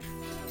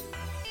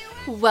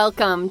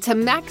Welcome to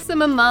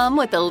Maximum Mom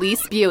with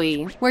Elise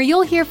Buie, where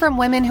you'll hear from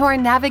women who are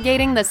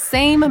navigating the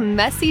same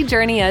messy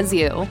journey as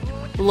you.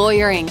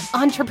 Lawyering,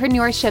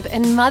 entrepreneurship,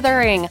 and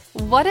mothering.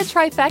 What a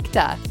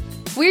trifecta.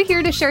 We're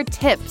here to share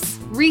tips,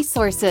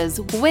 resources,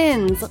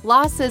 wins,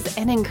 losses,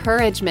 and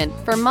encouragement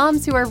for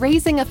moms who are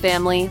raising a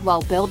family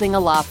while building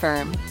a law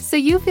firm, so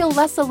you feel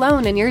less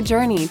alone in your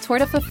journey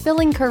toward a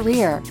fulfilling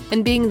career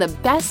and being the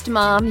best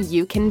mom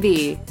you can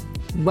be.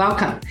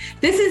 Welcome.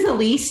 This is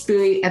Elise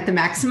Buie at the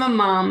Maximum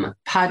Mom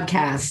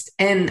podcast,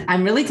 and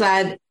I'm really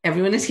glad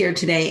everyone is here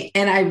today.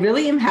 And I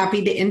really am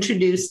happy to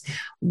introduce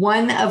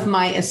one of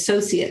my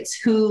associates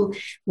who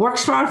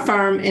works for our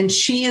firm, and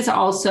she is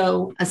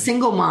also a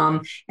single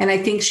mom. And I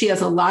think she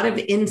has a lot of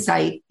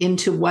insight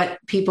into what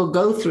people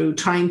go through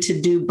trying to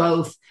do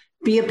both,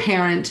 be a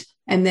parent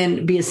and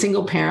then be a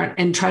single parent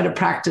and try to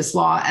practice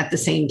law at the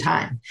same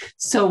time.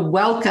 So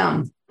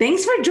welcome.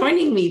 Thanks for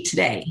joining me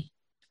today.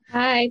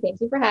 Hi, thank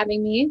you for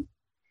having me.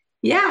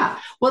 Yeah.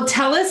 Well,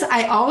 tell us,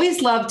 I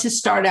always love to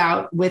start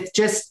out with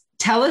just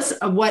tell us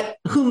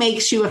who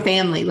makes you a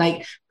family,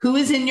 like who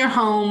is in your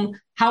home,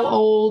 how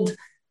old,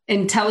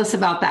 and tell us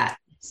about that.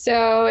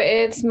 So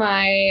it's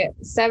my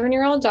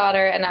 7-year-old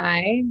daughter and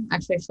I,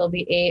 actually she'll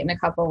be 8 in a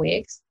couple of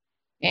weeks,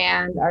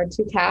 and our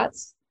 2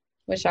 cats,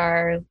 we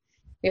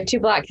have 2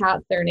 black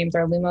cats. Their names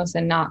are Lumos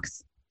and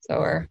Nox.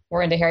 So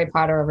we're into Harry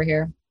Potter over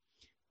here.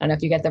 I don't know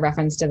if you get the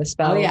reference to the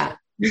spell. Oh, yeah.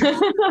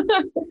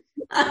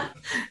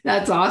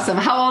 That's awesome.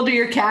 How old are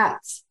your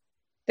cats?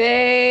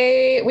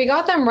 We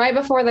got them right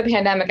before the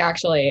pandemic,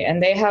 actually,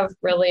 and they have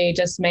really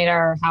just made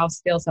our house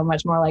feel so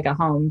much more like a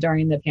home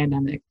during the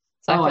pandemic.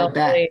 So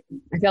I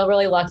feel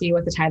really lucky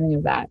with the timing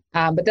of that.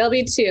 But they'll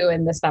be 2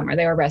 in the summer.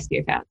 They were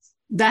rescue cats.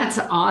 That's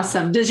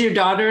awesome. Does your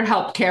daughter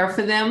help care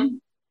for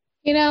them?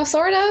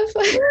 Sort of.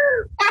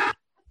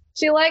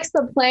 She likes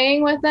the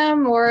playing with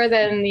them more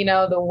than,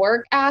 the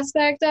work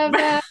aspect of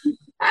that.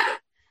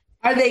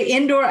 Are they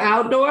indoor,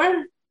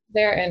 outdoor?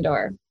 They're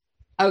indoor.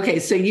 Okay,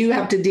 so you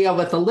have to deal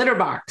with the litter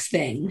box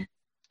thing.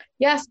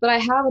 Yes, but I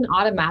have an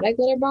automatic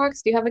litter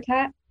box. Do you have a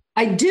cat?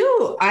 I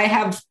do. I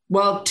have,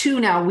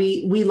 2 now.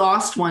 We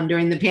lost one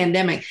during the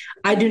pandemic.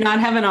 I do not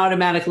have an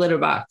automatic litter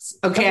box.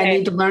 Okay. I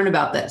need to learn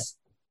about this.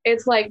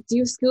 It's like, do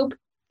you scoop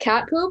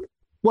cat poop?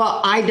 Well,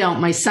 I don't.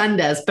 My son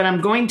does, but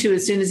I'm going to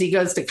as soon as he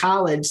goes to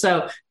college.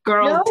 So,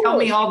 girl, tell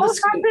me all the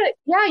scoop.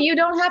 You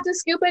don't have to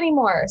scoop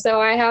anymore.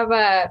 So I have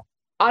a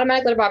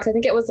automatic litter box. I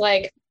think it was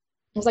like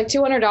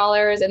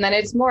 $200, and then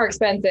it's more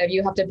expensive.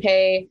 You have to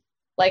pay,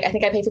 I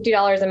think I pay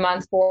 $50 a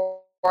month for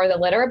the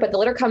litter, but the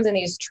litter comes in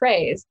these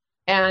trays.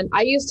 And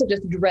I used to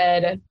just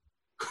dread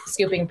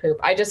scooping poop.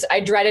 I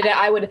dreaded it.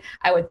 I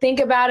would think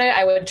about it.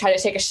 I would try to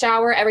take a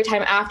shower every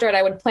time after it.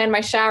 I would plan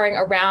my showering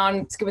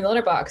around scooping the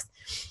litter box.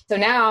 So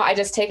now I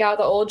just take out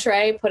the old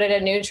tray, put it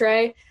in a new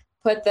tray,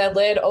 put the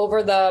lid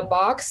over the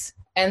box,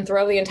 and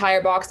throw the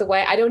entire box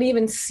away. I don't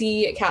even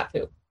see cat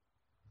poop.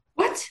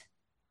 What?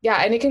 Yeah,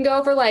 and it can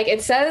go for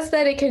it says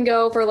that it can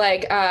go for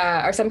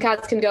or some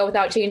cats can go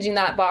without changing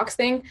that box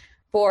thing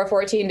for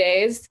 14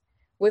 days.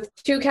 With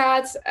 2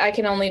 cats, I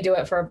can only do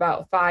it for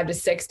about 5 to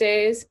 6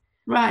 days.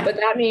 Right. But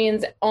that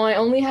means I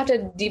only have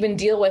to even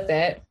deal with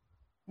it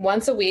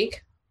once a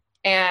week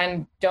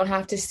and don't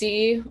have to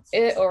see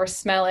it or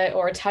smell it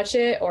or touch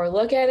it or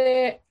look at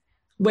it.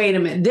 Wait a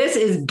minute. This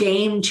is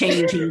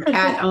game-changing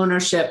cat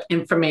ownership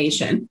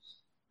information.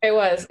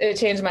 It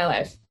changed my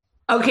life.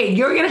 Okay,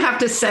 you're going to have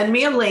to send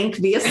me a link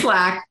via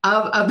Slack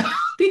about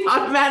the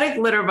automatic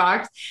litter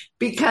box,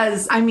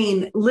 because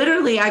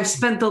literally I've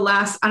spent the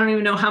last, I don't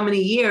even know how many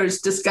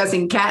years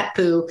discussing cat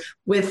poo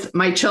with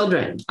my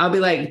children. I'll be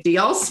like, do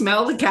y'all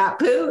smell the cat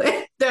poo?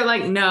 They're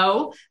like,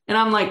 no. And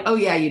I'm like, oh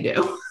yeah, you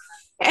do.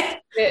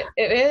 It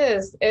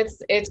is.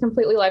 It's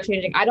completely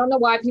life-changing. I don't know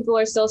why people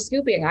are still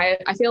scooping. I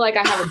feel like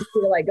I have a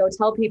duty to go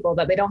tell people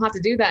that they don't have to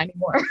do that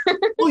anymore.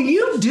 Well,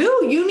 you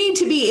do. You need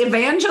to be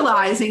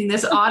evangelizing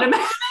this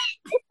automatic.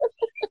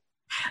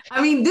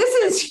 This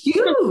is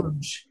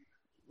huge.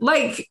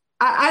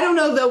 I don't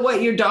know, though,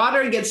 what your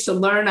daughter gets to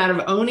learn out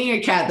of owning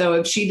a cat, though,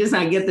 if she does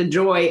not get the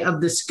joy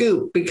of the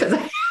scoop, because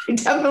I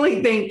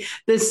definitely think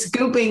the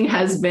scooping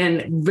has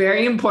been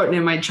very important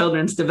in my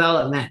children's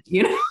development,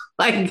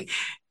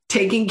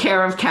 taking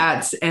care of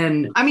cats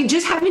and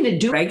just having to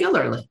do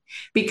regularly,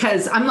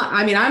 because I'm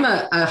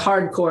a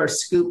hardcore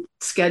scoop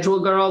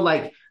schedule girl.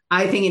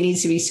 I think it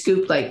needs to be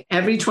scooped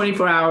every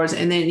 24 hours,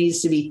 and then it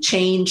needs to be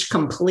changed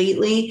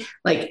completely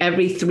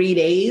every 3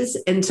 days.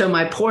 And so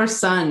my poor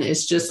son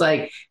is just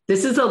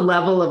this is a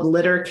level of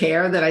litter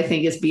care that I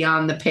think is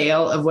beyond the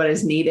pale of what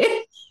is needed.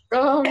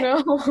 Oh,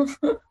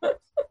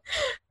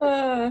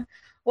 no.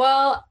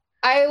 Well,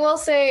 I will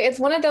say it's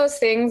one of those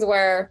things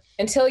where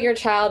until your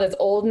child is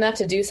old enough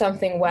to do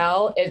something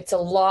well, it's a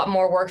lot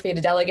more work for you to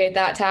delegate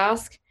that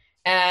task.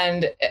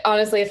 And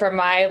honestly, for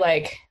my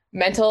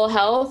mental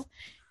health,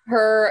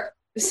 her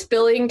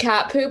spilling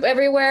cat poop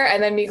everywhere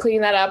and then me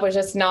cleaning that up was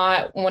just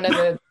not one of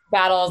the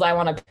battles I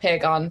want to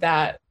pick on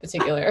that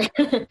particular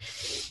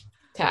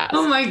task.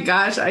 Oh my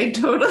gosh, I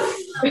totally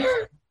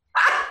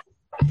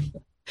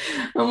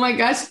Oh my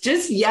gosh.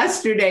 Just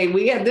yesterday,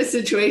 we had this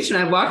situation.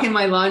 I walk in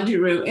my laundry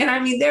room and I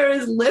mean, there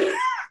is litter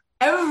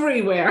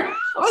everywhere.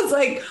 I was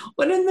like,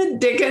 what in the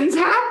dickens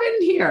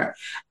happened here?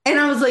 And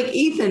I was like,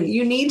 Ethan,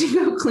 you need to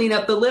go clean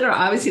up the litter.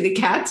 Obviously, the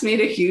cat's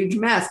made a huge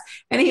mess.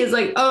 And he was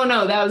like, oh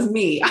no, that was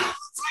me. I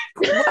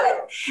was like,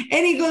 what?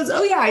 And he goes,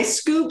 oh yeah,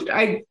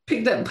 I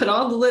picked up, put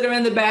all the litter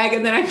in the bag,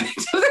 and then I picked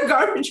up the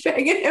garbage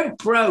bag and it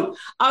broke.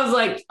 I was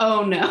like,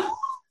 oh no.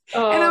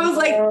 Oh, and I was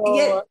like,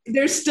 yeah,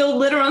 there's still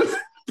litter on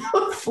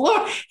the floor.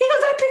 He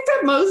goes, I picked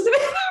up most of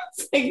it. I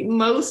was like,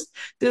 most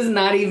does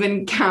not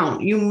even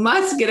count. You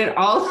must get it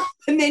all,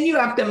 and then you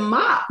have to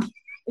mop.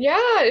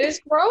 Yeah, it's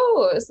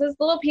gross. There's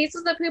little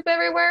pieces of poop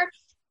everywhere.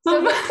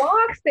 So the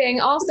box thing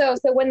also,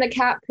 so when the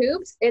cat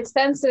poops, it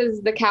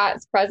senses the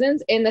cat's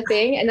presence in the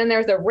thing, and then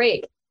there's a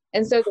rake.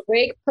 And so the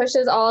rake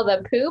pushes all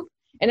the poop,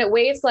 and it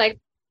waits like,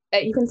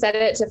 you can set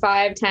it to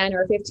 5, 10,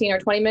 or 15, or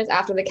 20 minutes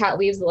after the cat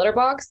leaves the litter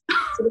box.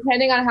 So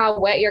depending on how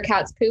wet your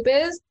cat's poop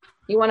is,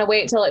 you want to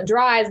wait till it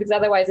dries, because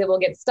otherwise it will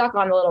get stuck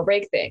on the little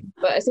rake thing.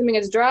 But assuming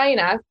it's dry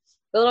enough,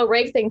 the little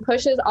rake thing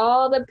pushes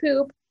all the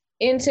poop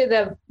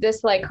into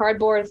this like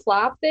cardboard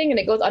flap thing, and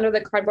it goes under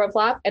the cardboard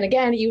flap. And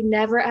again, you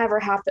never ever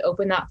have to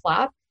open that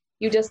flap.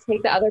 You just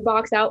take the other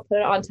box out, put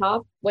it on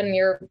top when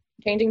your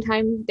changing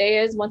time day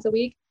is once a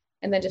week,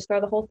 and then just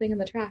throw the whole thing in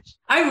the trash.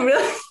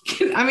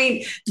 I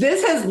mean,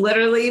 this has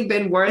literally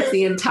been worth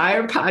the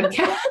entire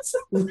podcast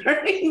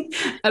learning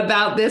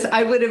about this.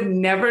 I would have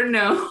never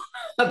known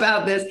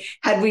about this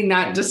had we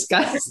not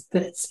discussed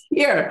this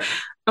here.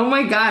 Oh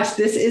my gosh,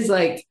 this is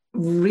like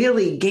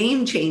really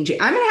game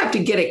changing. I'm going to have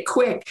to get it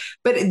quick,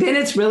 but then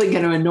it's really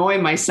going to annoy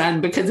my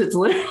son, because it's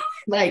literally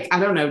like, I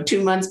don't know,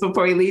 2 months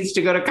before he leaves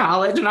to go to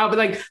college. And I'll be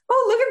like,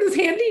 oh, look at this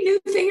handy new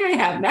thing I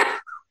have now.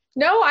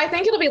 No, I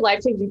think it'll be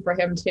life-changing for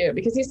him too,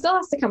 because he still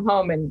has to come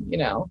home and, do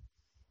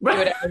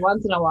it every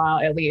once in a while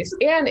at least.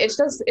 And it's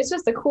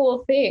just a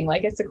cool thing.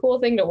 Like, it's a cool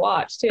thing to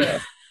watch too.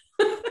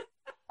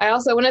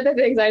 One of the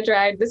things I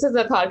tried, this is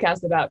a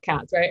podcast about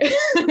cats, right?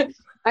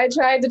 I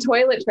tried to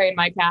toilet train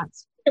my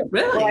cats.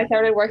 Really? When I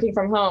started working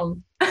from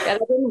home. Yeah,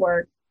 that didn't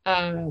work.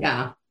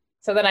 Yeah.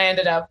 So then I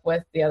ended up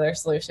with the other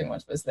solution,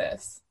 which was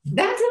this.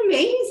 That's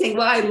amazing.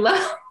 Well,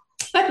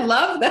 I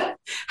love that,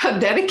 how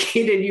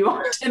dedicated you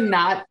are to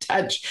not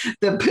touch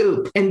the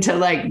poop and to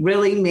like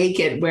really make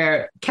it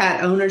where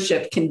cat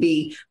ownership can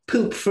be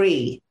poop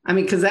free. I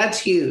mean, because that's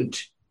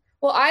huge.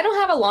 Well, I don't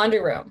have a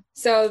laundry room.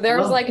 So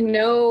there's like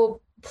no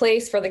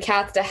place for the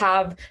cats to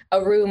have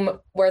a room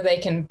where they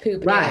can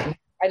poop. Right. In.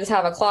 I just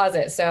have a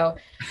closet. So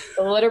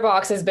the litter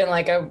box has been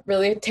like a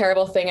really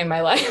terrible thing in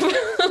my life.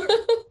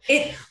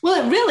 It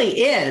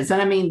really is.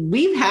 And I mean,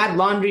 we've had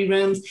laundry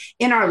rooms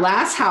in our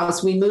last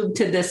house. We moved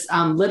to this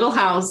little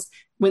house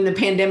when the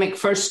pandemic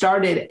first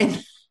started,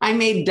 and I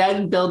made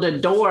Doug build a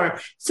door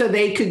so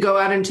they could go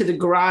out into the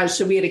garage.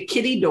 So we had a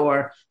kitty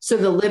door. So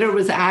the litter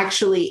was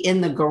actually in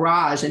the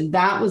garage, and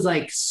that was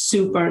like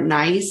super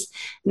nice.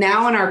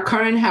 Now in our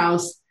current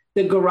house,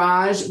 the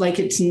garage, like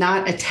it's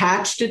not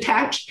attached.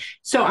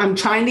 So I'm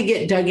trying to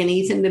get Doug and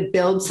Ethan to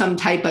build some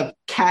type of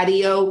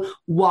catio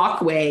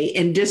walkway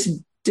and just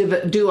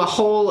do a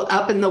hole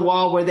up in the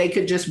wall where they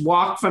could just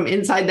walk from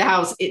inside the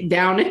house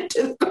down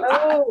into the garage.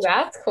 Oh,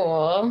 that's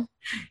cool.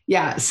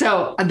 Yeah.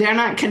 So they're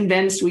not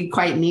convinced we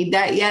quite need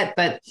that yet,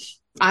 but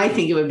I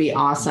think it would be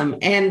awesome.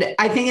 And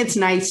I think it's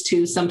nice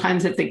too.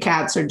 Sometimes if the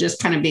cats are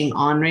just kind of being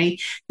ornery,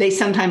 they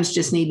sometimes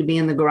just need to be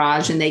in the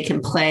garage and they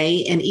can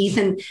play. And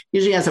Ethan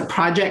usually has a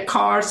project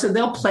car, so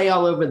they'll play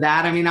all over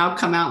that. I mean, I'll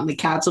come out and the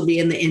cats will be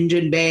in the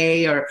engine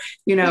bay or,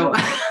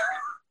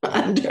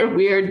 under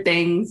weird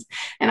things.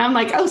 And I'm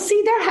like, oh,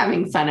 see, they're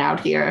having fun out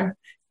here.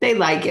 They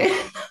like it.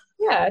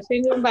 Yeah,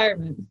 change the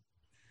environment.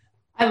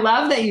 I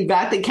love that you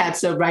got the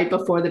cats though right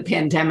before the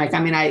pandemic.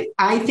 I mean,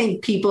 I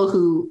think people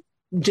who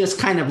just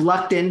kind of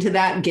lucked into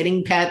that,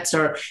 getting pets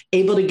or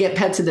able to get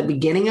pets at the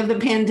beginning of the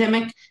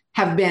pandemic,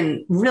 have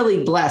been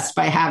really blessed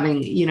by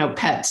having,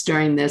 pets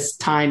during this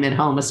time at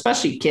home,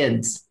 especially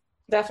kids.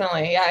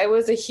 Definitely. Yeah, it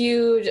was a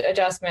huge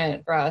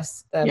adjustment for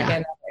us, the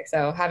pandemic.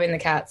 So having the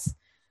cats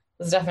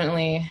was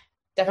definitely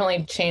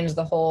changed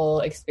the whole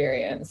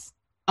experience.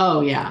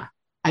 Oh, yeah,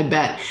 I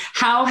bet.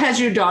 How has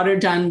your daughter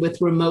done with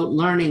remote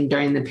learning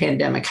during the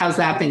pandemic? How's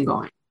that been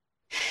going?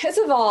 It's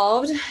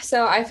evolved.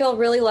 So I feel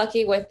really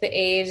lucky with the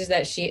age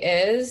that she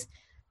is.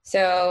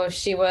 So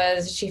she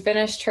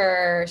finished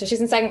so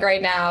she's in second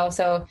grade now.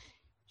 So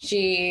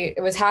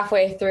it was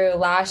halfway through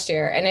last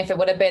year. And if it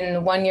would have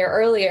been 1 year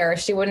earlier,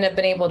 she wouldn't have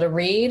been able to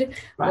read,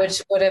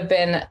 which would have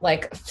been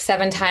like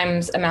 7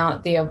 times the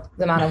amount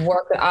of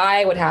work that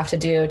I would have to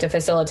do to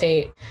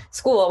facilitate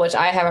school, which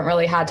I haven't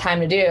really had time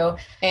to do.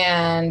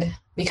 And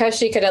because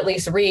she could at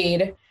least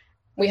read,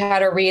 we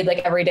had her read like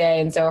every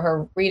day. And so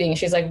her reading,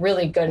 she's like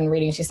really good in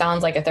reading. She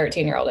sounds like a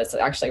 13-year-old. It's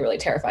actually really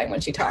terrifying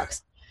when she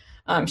talks.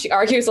 She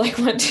argues like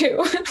one too.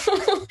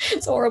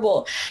 It's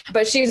horrible,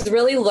 but she's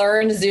really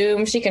learned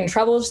Zoom. She can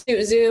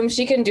troubleshoot Zoom.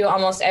 She can do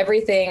almost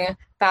everything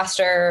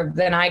faster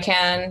than I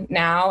can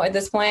now at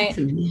this point. That's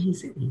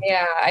amazing.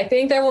 Yeah. I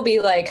think there will be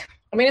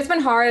it's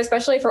been hard,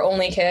 especially for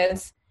only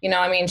kids.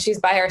 I mean, she's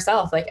by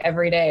herself like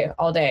every day,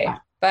 all day.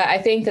 But I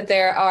think that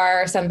there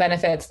are some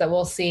benefits that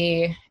we'll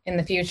see in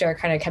the future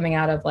kind of coming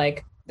out of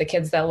like the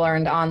kids that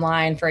learned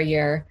online for a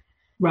year.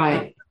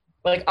 Right.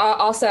 Like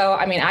also,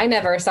 I mean, I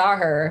never saw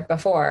her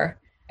before.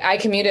 I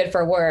commuted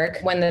for work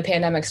when the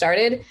pandemic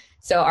started.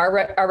 So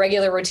our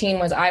regular routine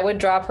was I would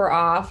drop her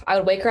off. I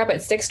would wake her up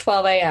at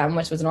 6:12 a.m.,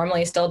 which was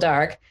normally still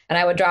dark. And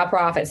I would drop her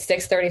off at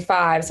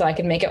 6:35 so I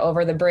could make it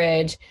over the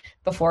bridge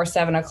before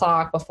 7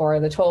 o'clock, before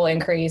the toll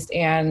increased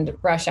and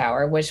rush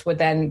hour, which would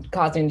then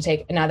cause me to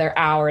take another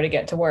hour to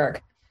get to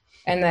work.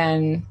 And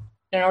then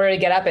in order to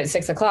get up at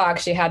 6 o'clock,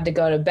 she had to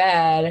go to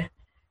bed.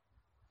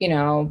 She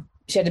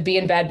had to be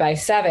in bed by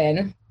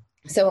 7.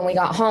 So when we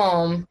got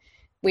home,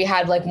 we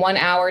had like 1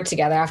 hour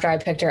together after I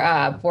picked her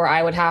up where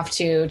I would have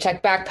to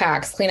check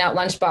backpacks, clean out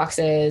lunch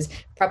boxes,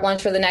 prep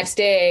lunch for the next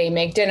day,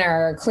 make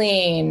dinner,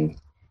 clean.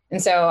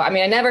 And so, I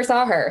mean, I never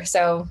saw her.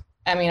 So,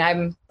 I mean,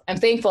 I'm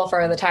thankful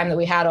for the time that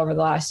we had over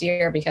the last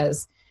year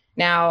because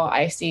now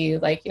I see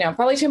like,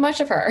 probably too much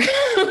of her.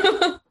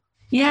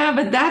 Yeah,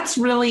 but that's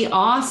really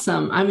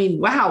awesome. I mean,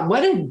 wow,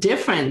 what a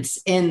difference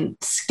in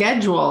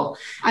schedule.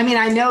 I mean,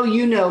 I know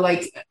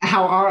like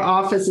how our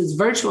office is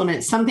virtual, and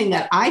it's something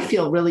that I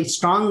feel really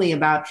strongly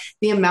about.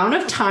 The amount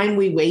of time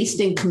we waste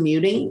in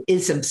commuting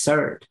is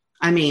absurd.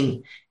 I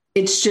mean,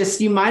 it's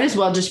just, you might as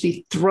well just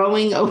be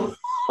throwing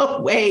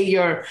away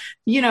your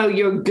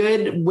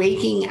good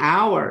waking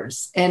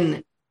hours.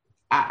 And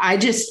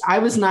I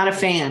was not a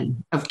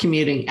fan of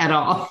commuting at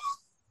all.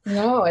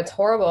 No, it's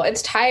horrible.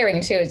 It's tiring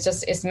too.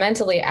 It's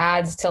mentally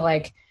adds to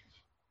like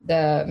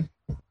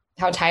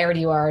how tired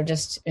you are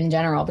just in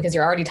general, because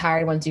you're already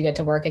tired once you get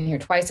to work and you're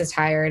twice as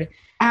tired.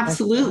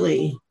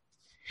 Absolutely.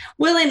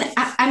 Well, and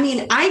I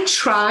mean, I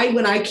try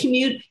when I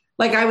commute,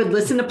 like I would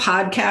listen to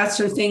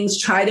podcasts or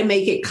things, try to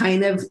make it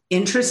kind of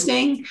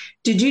interesting.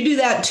 Did you do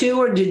that too?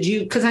 Or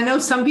because I know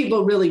some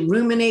people really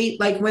ruminate,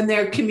 like when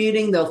they're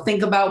commuting, they'll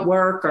think about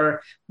work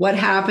or what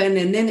happened.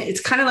 And then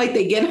it's kind of like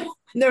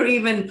they're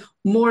even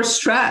more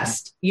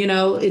stressed.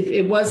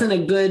 It wasn't a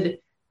good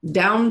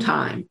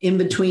downtime in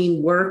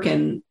between work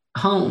and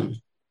home.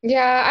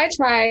 Yeah, I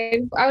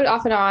tried. I would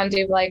off and on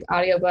do like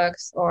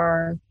audiobooks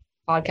or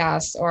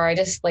podcasts, or I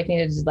just like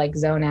needed to like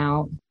zone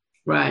out.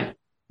 Right.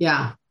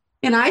 Yeah.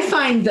 And I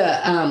find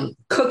the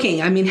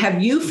cooking, I mean,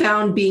 have you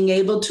found being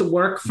able to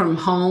work from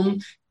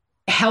home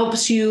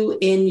helps you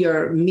in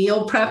your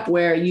meal prep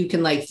where you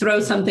can like throw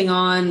something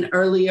on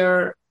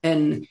earlier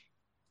and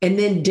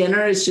then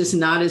dinner is just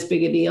not as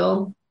big a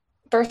deal?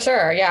 For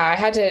sure.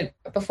 Yeah.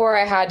 Before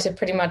I had to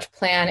pretty much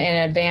plan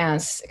in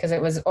advance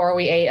because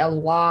we ate a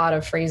lot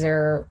of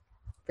freezer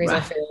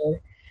right. food.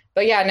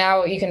 But yeah,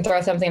 now you can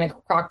throw something in a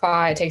crock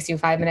pot. It takes you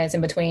 5 minutes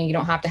in between. You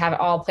don't have to have it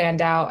all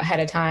planned out ahead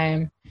of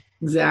time.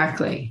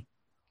 Exactly.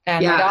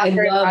 And my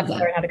daughter had to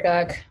learn how to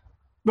cook.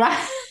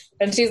 Right.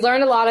 And she's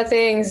learned a lot of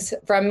things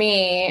from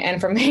me and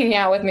from hanging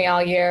out with me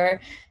all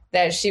year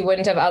that she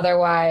wouldn't have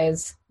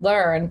otherwise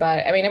learned.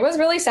 But I mean, it was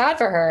really sad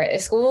for her.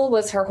 School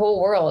was her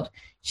whole world.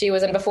 She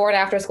was in before and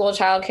after school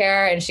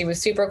childcare, and she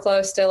was super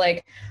close to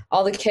like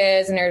all the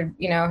kids and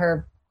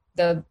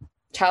the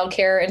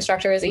childcare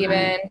instructors even.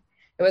 Right.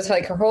 It was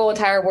like her whole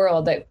entire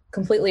world that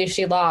completely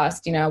she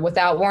lost,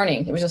 without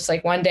warning. It was just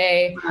like one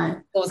day right.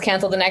 It was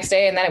canceled the next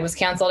day, and then it was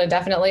canceled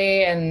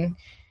indefinitely. And,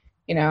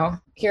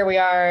 here we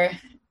are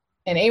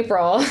in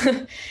April,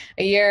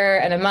 a year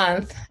and a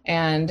month,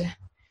 and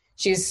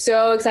she's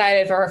so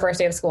excited for her first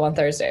day of school on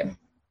Thursday.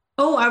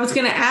 Oh, I was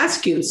going to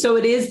ask you. So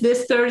it is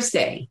this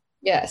Thursday?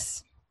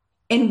 Yes.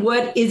 And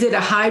what is it, a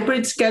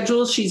hybrid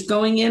schedule she's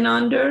going in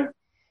under?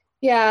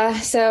 Yeah,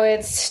 so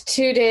it's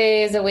 2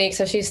 days a week.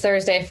 So she's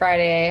Thursday,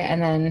 Friday,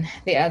 and then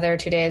the other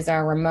 2 days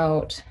are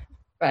remote.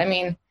 But I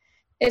mean,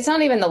 it's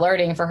not even the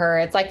learning for her.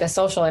 It's like the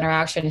social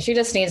interaction. She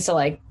just needs to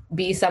like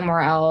be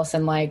somewhere else.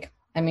 And like,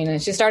 I mean,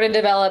 she started to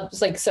develop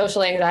like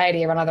social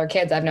anxiety around other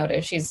kids. I've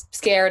noticed she's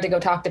scared to go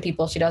talk to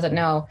people she doesn't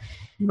know.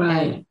 Right.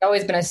 And she's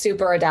always been a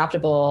super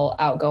adaptable,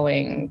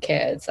 outgoing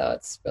kid. So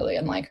it's really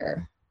unlike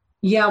her.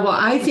 Yeah, well,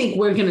 I think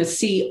we're going to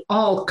see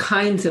all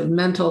kinds of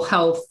mental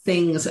health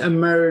things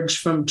emerge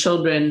from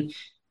children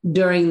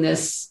during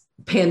this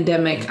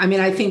pandemic. I mean,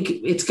 I think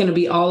it's going to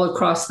be all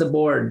across the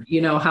board,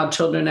 how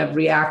children have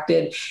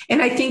reacted. And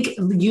I think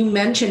you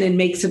mentioned and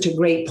make such a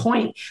great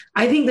point.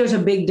 I think there's a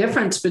big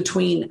difference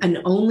between an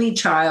only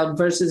child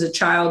versus a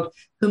child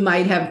who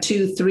might have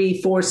 2,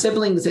 3, 4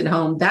 siblings at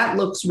home. That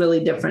looks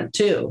really different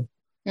too.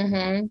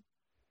 Mm-hmm.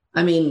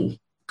 I mean,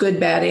 good,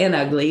 bad, and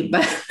ugly,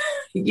 but,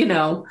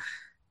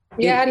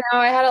 Yeah, no,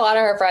 I had a lot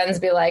of her friends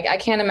be like, I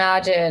can't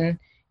imagine,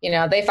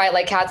 they fight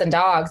like cats and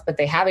dogs, but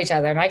they have each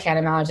other. And I can't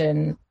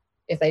imagine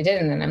if they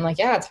didn't. And I'm like,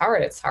 yeah, it's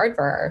hard. It's hard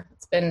for her.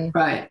 It's been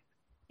right.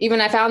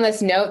 Even I found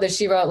this note that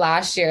she wrote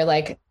last year,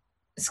 like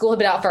school had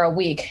been out for a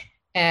week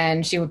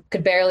and she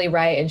could barely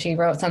write. And she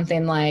wrote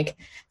something like,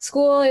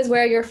 school is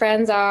where your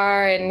friends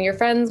are and your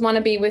friends want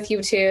to be with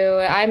you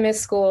too. I miss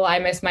school. I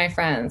miss my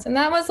friends. And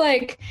that was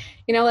like,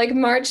 like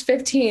March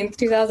 15th,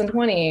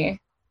 2020.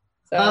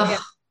 So yeah.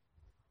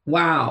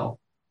 Wow.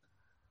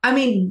 I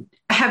mean,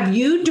 have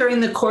you during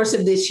the course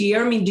of this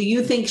year, I mean, do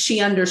you think she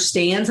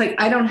understands? Like,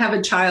 I don't have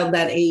a child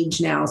that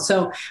age now.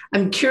 So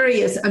I'm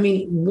curious. I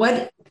mean,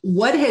 what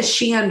has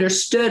she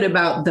understood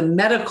about the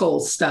medical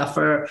stuff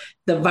or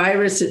the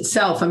virus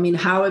itself? I mean,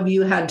 how have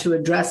you had to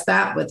address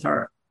that with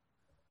her?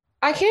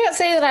 I can't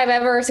say that I've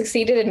ever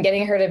succeeded in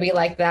getting her to be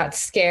like that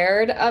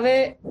scared of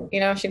it. You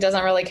know, she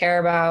doesn't really care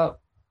about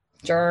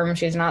germs.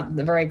 She's not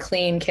the very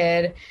clean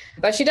kid,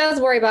 but she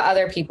does worry about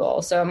other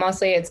people. So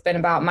mostly it's been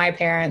about my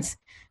parents.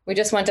 We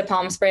just went to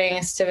Palm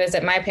Springs to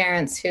visit my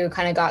parents who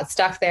kind of got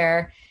stuck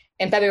there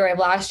in February of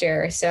last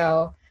year.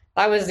 So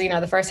that was,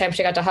 the first time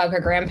she got to hug her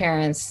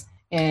grandparents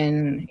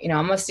in,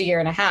 almost a year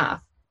and a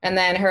half. And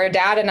then her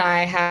dad and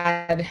I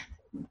had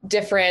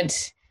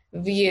different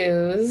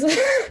views,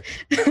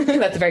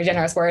 that's a very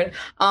generous word,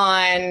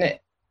 on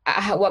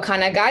what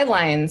kind of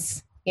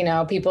guidelines,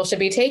 people should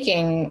be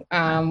taking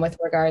with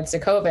regards to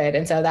COVID.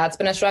 And so that's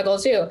been a struggle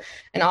too.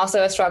 And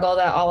also a struggle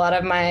that a lot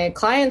of my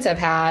clients have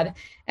had.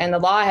 And the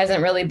law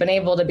hasn't really been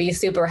able to be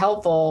super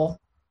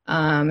helpful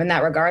in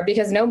that regard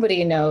because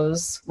nobody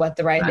knows what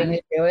the right thing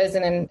to do is.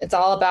 And then it's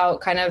all about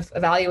kind of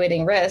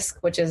evaluating risk,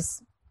 which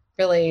is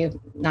really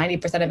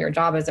 90% of your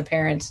job as a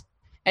parent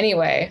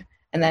anyway.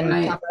 And then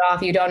top it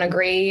off, you don't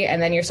agree,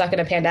 and then you're stuck in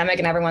a pandemic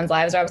and everyone's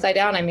lives are upside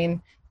down. I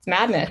mean, it's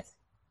madness.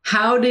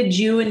 How did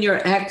you and your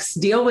ex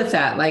deal with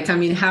that? Like, I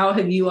mean, how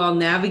have you all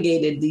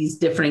navigated these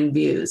differing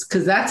views?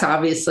 Because that's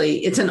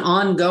obviously, it's an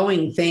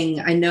ongoing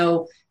thing. I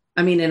know,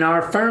 I mean, in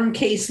our firm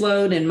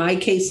caseload and my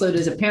caseload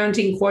as a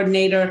parenting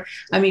coordinator,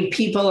 I mean,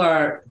 people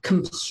are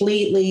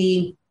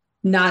completely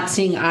not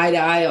seeing eye to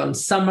eye on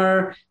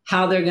summer,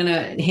 how they're going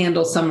to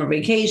handle summer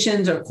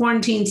vacations. Or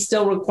quarantine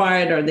still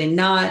required? Are they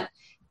not?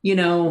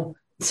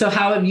 So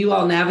how have you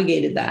all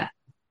navigated that?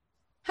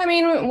 I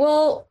mean,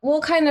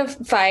 we'll kind of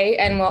fight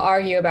and we'll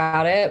argue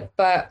about it,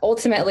 but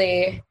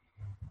ultimately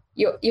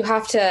you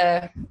have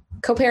to,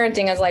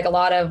 co-parenting is like a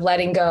lot of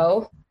letting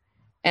go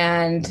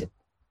and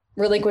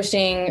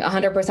relinquishing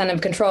 100% of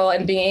control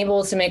and being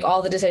able to make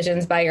all the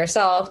decisions by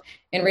yourself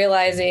and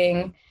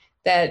realizing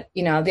that,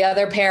 the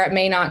other parent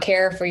may not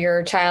care for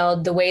your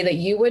child the way that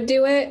you would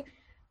do it.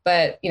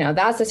 But,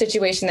 that's the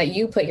situation that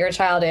you put your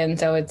child in.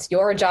 So it's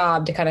your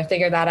job to kind of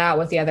figure that out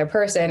with the other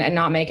person and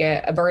not make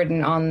it a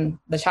burden on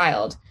the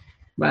child.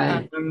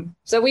 Right.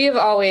 So we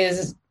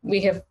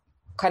have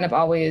kind of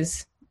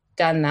always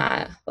done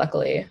that,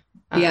 luckily.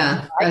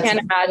 Yeah. I can't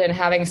imagine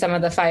having some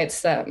of the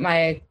fights that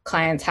my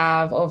clients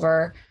have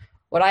over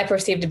what I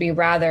perceive to be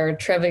rather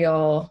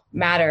trivial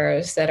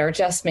matters that are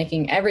just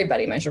making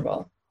everybody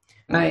miserable.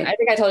 Right. I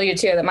think I told you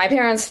too that my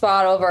parents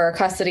fought over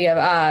custody of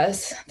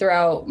us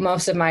throughout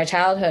most of my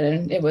childhood,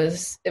 and it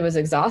was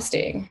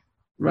exhausting.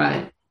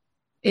 Right.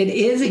 It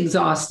is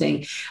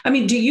exhausting. I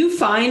mean, do you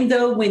find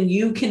though, when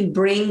you can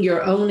bring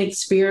your own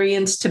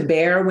experience to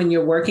bear when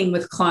you're working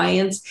with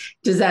clients,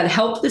 does that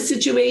help the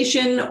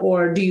situation?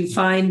 Or do you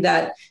find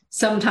that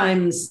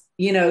sometimes,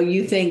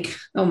 you think,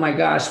 oh my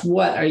gosh,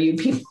 what are you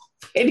people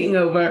fighting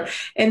over?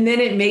 And then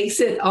it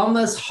makes it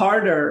almost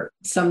harder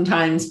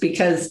sometimes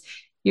because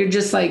you're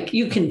just like,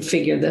 you can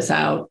figure this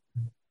out.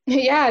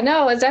 Yeah,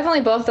 no, it's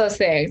definitely both those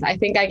things. I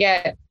think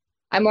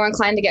I'm more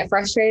inclined to get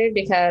frustrated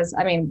because,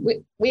 I mean,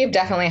 we've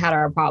definitely had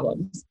our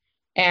problems.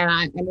 And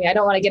I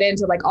don't want to get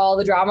into like all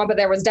the drama, but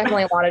there was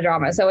definitely a lot of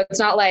drama. So it's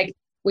not like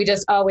we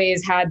just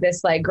always had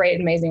this like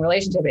great, amazing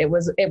relationship. It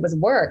was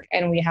work.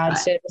 And we had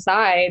to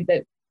decide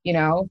that,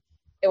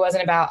 it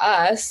wasn't about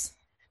us.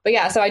 But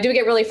yeah, so I do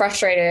get really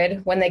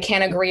frustrated when they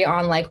can't agree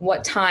on like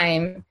what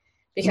time,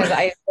 because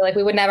I feel like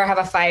we would never have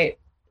a fight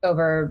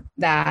over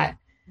that.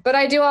 But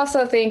I do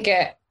also think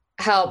it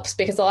helps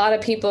because a lot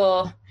of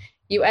people,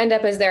 you end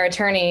up as their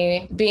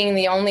attorney being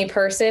the only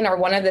person or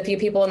one of the few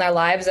people in their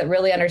lives that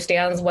really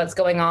understands what's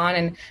going on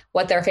and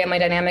what their family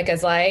dynamic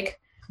is like.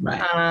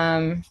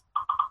 Right.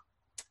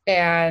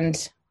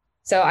 And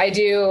so I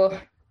do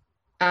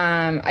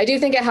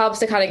think it helps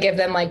to kind of give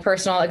them like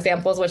personal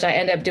examples, which I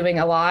end up doing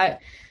a lot.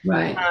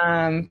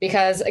 Right.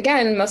 Because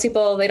again, most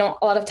people,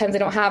 a lot of times they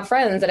don't have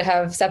friends that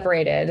have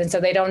separated. And so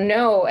they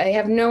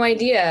have no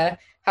idea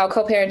how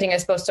co-parenting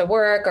is supposed to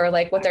work or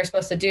like what they're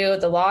supposed to do.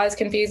 The law is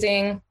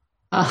confusing.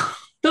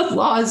 The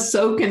law is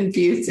so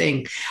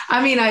confusing.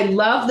 I mean, I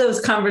love those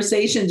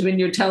conversations when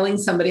you're telling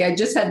somebody. I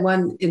just had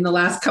one in the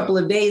last couple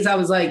of days. I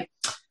was like,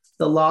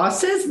 the law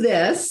says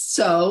this.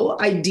 So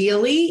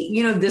ideally,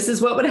 this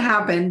is what would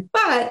happen.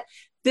 But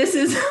this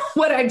is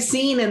what I've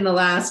seen in the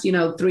last,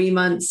 3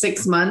 months,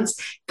 6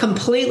 months,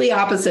 completely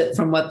opposite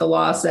from what the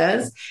law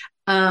says.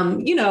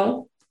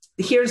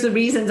 Here's the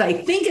reasons I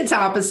think it's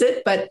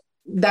opposite, but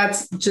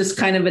that's just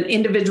kind of an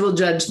individual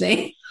judge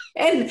thing.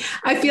 And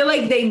I feel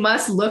like they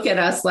must look at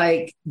us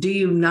like, do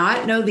you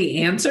not know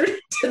the answer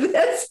to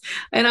this?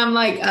 And I'm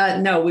like,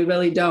 no, we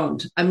really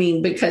don't. I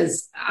mean,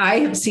 because I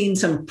have seen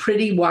some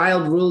pretty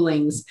wild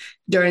rulings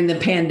during the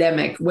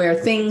pandemic where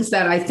things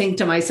that I think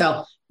to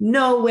myself,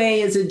 no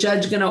way is a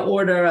judge going to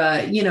order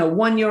a,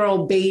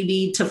 1-year-old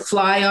baby to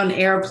fly on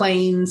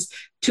airplanes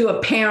to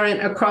a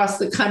parent across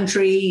the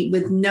country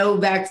with no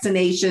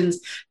vaccinations,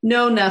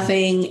 no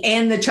nothing,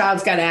 and the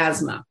child's got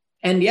asthma.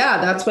 And yeah,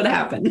 that's what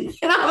happened.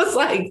 And I was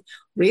like,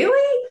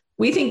 really?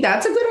 We think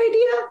that's a good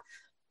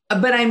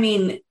idea? But I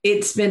mean,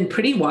 it's been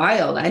pretty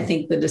wild, I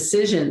think, the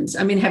decisions.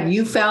 I mean, have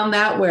you found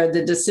that where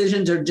the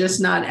decisions are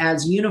just not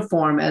as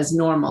uniform as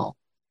normal?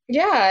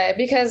 Yeah,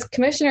 because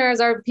commissioners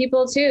are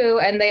people too,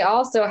 and they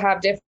also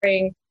have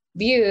differing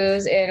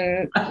views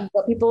in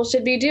what people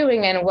should be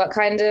doing and what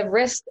kind of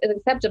risk is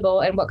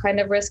acceptable and what kind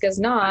of risk is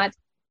not.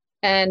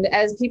 And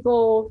as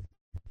people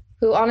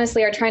who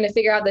honestly are trying to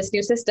figure out this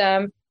new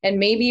system and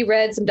maybe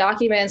read some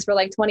documents for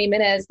like 20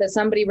 minutes that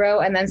somebody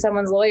wrote and then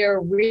someone's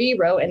lawyer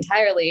rewrote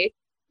entirely,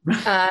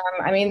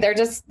 I mean, they're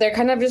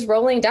kind of just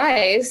rolling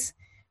dice,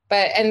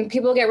 and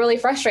people get really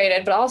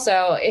frustrated. But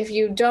also, if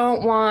you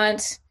don't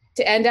want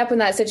to end up in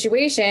that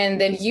situation,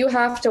 then you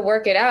have to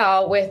work it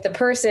out with the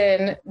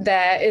person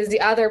that is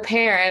the other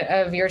parent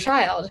of your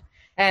child.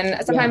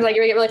 And sometimes I get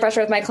really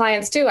frustrated with my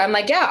clients too. I'm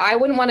like, yeah, I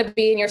wouldn't want to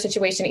be in your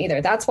situation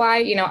either. That's why,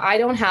 I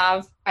don't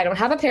have a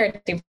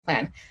parenting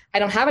plan. I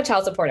don't have a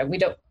child support.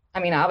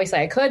 Obviously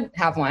I could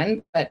have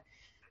one, but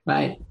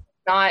right.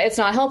 It's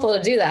not helpful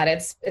to do that.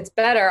 It's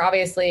better,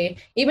 obviously,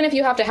 even if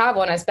you have to have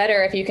one, it's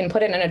better if you can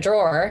put it in a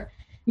drawer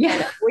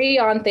and agree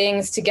on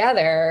things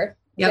together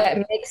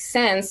that makes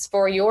sense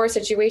for your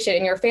situation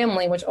and your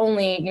family, which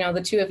only,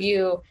 the two of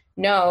you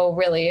know,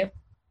 really.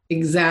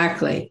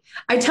 Exactly.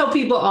 I tell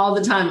people all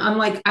the time, I'm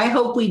like, I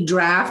hope we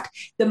draft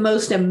the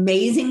most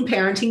amazing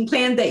parenting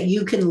plan that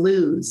you can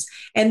lose.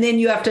 And then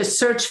you have to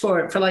search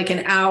for it for like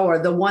an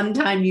hour, the one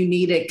time you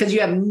need it, because you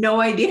have no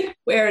idea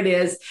where it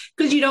is,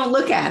 because you don't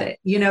look at it.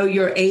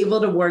 You're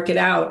able to work it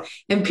out.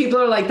 And people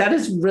are like, that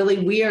is really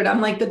weird.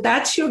 I'm like, but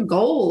that's your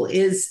goal,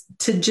 is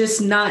to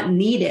just not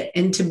need it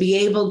and to be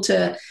able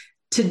to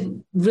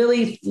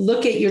really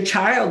look at your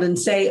child and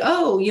say,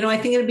 oh, I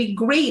think it'd be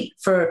great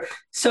for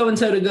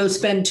so-and-so to go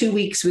spend 2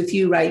 weeks with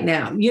you right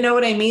now. You know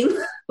what I mean?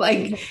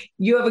 Like,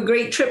 you have a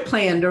great trip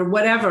planned or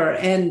whatever,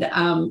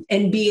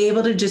 and be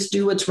able to just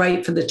do what's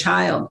right for the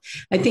child.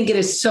 I think it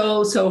is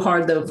so, so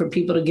hard though, for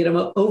people to get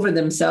over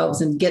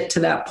themselves and get to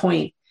that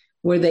point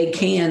where they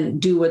can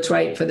do what's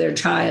right for their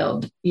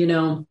child,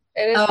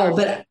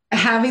 But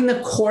having the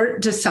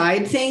court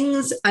decide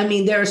things, I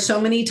mean, there are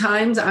so many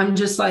times I'm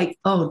just like,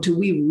 oh, do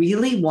we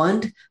really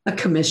want a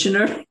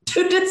commissioner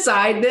to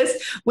decide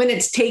this when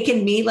it's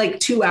taken me like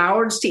 2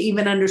 hours to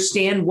even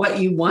understand what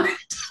you want?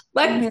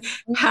 Like,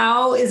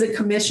 how is a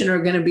commissioner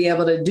going to be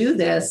able to do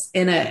this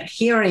in a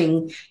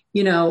hearing?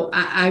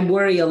 I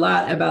worry a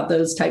lot about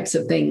those types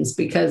of things,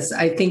 because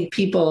I think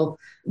people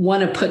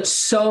want to put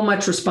so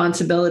much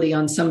responsibility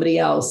on somebody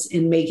else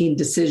in making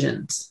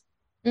decisions.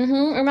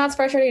 And that's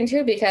frustrating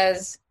too,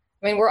 because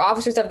we're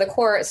officers of the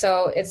court,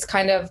 so it's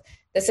kind of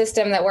the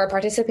system that we're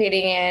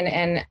participating in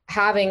and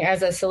having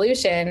as a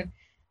solution,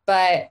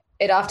 but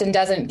it often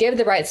doesn't give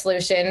the right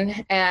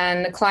solution.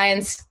 And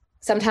clients,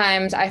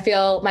 sometimes I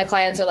feel my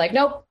clients are like,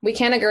 nope, we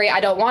can't agree. I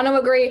don't want to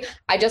agree.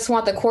 I just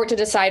want the court to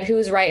decide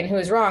who's right and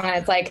who's wrong. And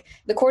it's like,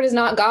 the court is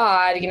not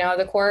God.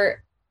 The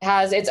court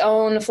has its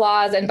own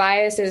flaws and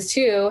biases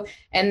too.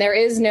 And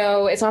it's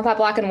not that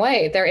black and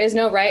white. There is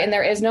no right and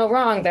there is no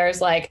wrong.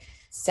 There's like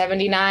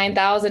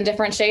 79,000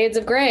 different shades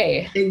of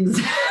gray.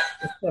 Exactly.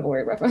 That's a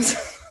weird reference.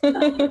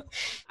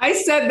 I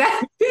said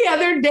that the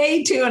other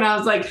day too, and I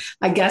was like,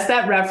 I guess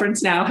that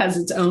reference now has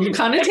its own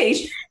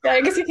connotation. Yeah,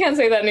 I guess you can't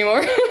say that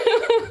anymore.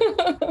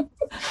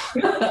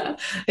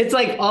 It's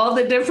like all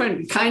the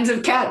different kinds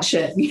of cat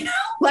shit.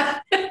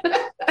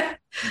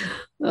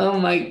 Oh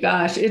my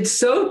gosh. It's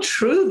so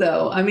true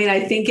though.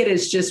 I think it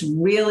is just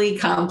really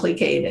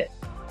complicated.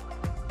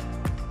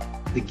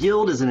 The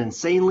Guild is an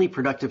insanely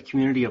productive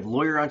community of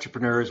lawyer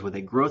entrepreneurs with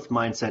a growth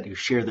mindset who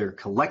share their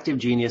collective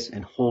genius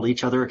and hold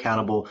each other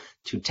accountable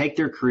to take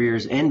their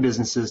careers and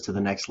businesses to the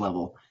next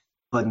level.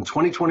 But in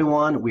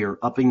 2021, we are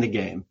upping the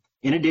game.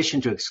 In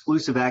addition to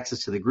exclusive access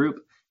to the group,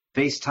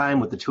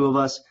 FaceTime with the two of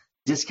us,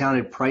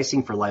 discounted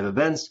pricing for live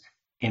events,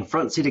 and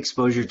front seat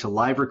exposure to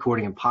live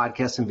recording and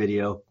podcasts and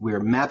video, we are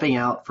mapping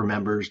out for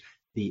members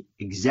the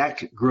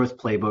exact growth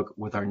playbook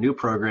with our new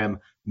program,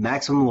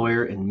 Maximum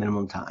Lawyer in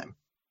Minimum Time.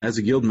 As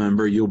a Guild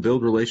member, you'll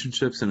build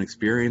relationships and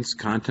experience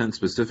content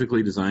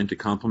specifically designed to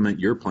complement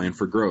your plan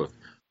for growth.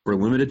 For a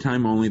limited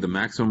time only, the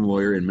Maximum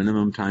Lawyer in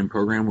Minimum Time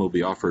program will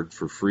be offered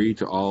for free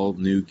to all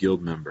new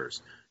Guild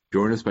members.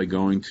 Join us by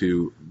going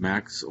to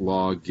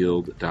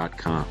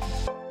maxlawguild.com.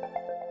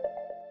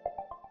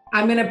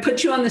 I'm going to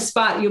put you on the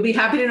spot. You'll be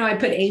happy to know I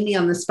put Amy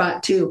on the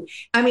spot too.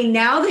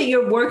 Now that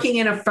you're working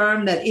in a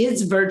firm that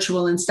is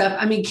virtual and stuff,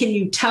 can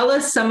you tell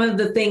us some of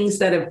the things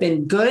that have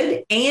been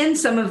good and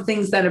some of the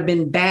things that have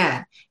been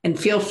bad? And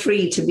feel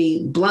free to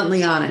be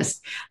bluntly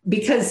honest,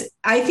 because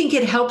I think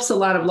it helps a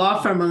lot of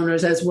law firm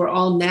owners as we're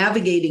all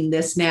navigating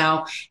this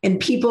now. And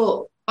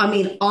people I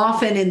mean,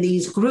 often in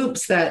these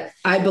groups that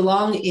I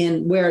belong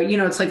in, where,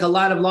 it's like a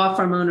lot of law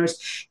firm owners,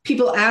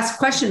 people ask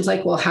questions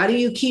like, well, how do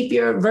you keep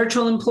your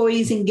virtual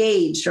employees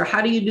engaged? Or how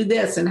do you do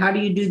this? And how do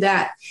you do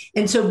that?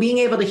 And so being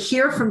able to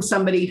hear from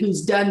somebody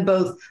who's done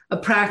both a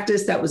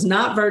practice that was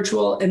not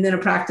virtual and then a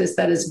practice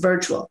that is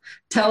virtual.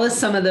 Tell us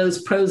some of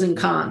those pros and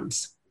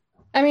cons.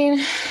 I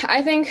mean,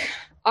 I think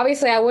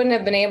obviously I wouldn't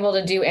have been able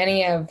to do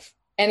any of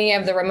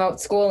the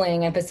remote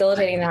schooling and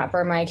facilitating that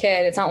for my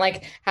kid. It's not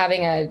like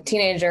having a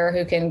teenager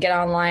who can get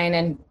online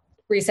and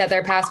reset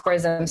their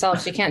passwords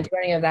themselves. She can't do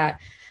any of that.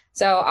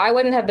 So I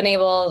wouldn't have been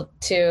able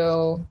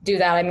to do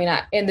that. I mean,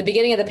 in the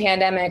beginning of the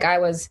pandemic, I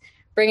was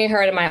bringing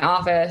her to my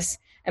office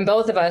and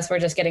both of us were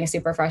just getting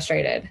super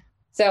frustrated.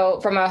 So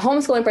from a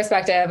homeschooling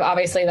perspective,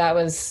 obviously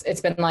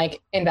it's been like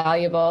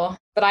invaluable,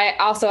 but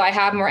I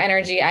have more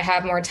energy. I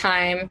have more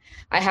time.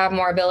 I have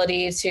more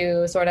ability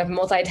to sort of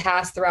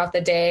multitask throughout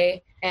the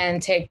day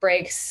and take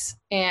breaks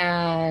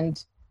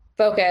and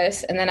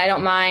focus. And then I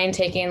don't mind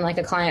taking like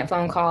a client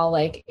phone call,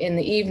 like in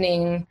the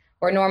evening,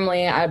 where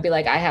normally I'd be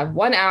like, I have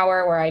 1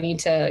 hour where I need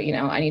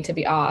to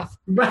be off.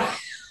 Right.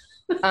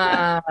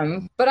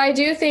 But I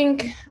do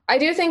think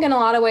in a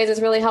lot of ways it's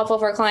really helpful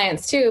for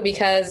clients too,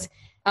 because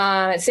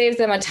it saves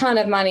them a ton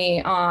of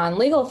money on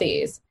legal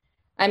fees.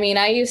 I mean,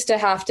 I used to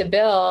have to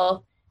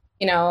bill,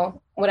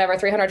 whatever,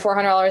 $300,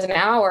 $400 an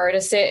hour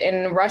to sit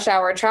in rush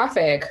hour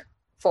traffic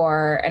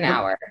for an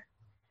hour.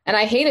 And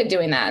I hated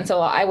doing that. And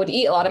so I would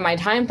eat a lot of my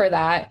time for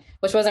that,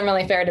 which wasn't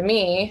really fair to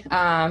me.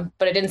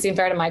 But it didn't seem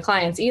fair to my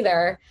clients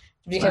either,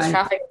 because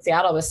traffic in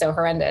Seattle was so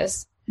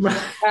horrendous. Right.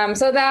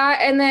 So that,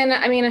 and then,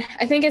 I mean,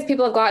 I think as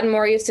people have gotten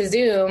more used to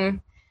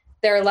Zoom,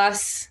 they're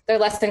less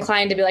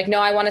inclined to be like, no,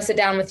 I want to sit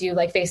down with you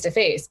like face to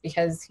face,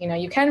 because,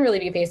 you can really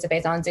be face to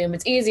face on Zoom.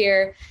 It's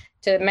easier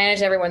to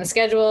manage everyone's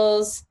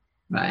schedules.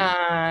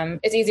 Right.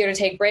 It's easier to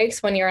take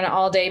breaks when you're in an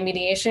all day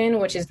mediation,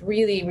 which is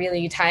really,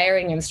 really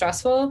tiring and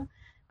stressful.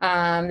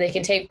 They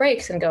can take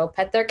breaks and go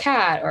pet their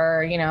cat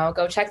or,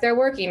 go check their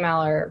work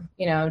email or,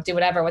 do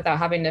whatever without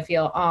having to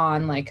feel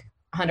on like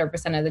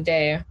 100% of the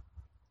day.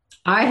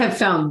 I have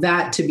found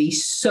that to be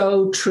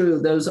so true.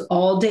 Those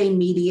all day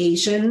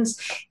mediations.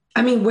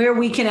 I mean, where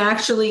we can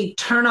actually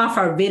turn off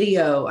our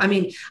video. I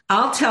mean,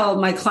 I'll tell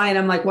my client,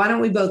 I'm like, why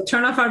don't we both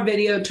turn off our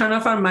video, turn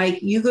off our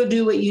mic, you go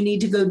do what you need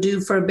to go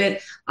do for a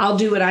bit. I'll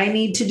do what I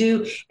need to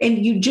do.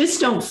 And you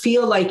just don't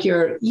feel like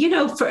you're,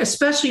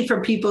 especially for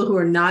people who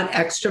are not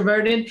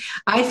extroverted,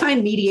 I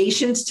find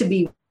mediations to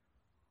be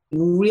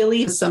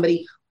really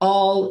somebody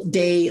all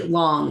day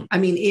long. I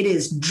mean, it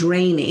is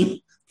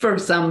draining for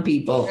some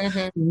people,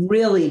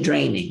 really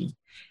draining.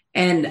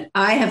 And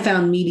I have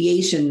found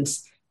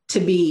mediations to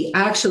be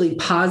actually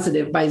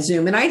positive by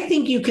Zoom. And I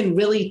think you can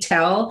really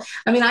tell.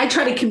 I mean, I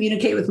try to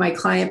communicate with my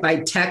client by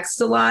text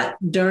a lot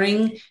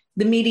during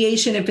the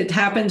mediation, if it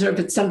happens, or if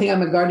it's something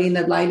I'm a guardian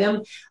ad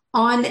litem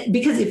on,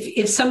 because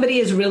if somebody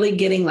is really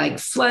getting like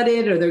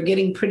flooded or they're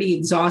getting pretty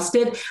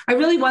exhausted, I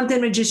really want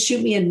them to just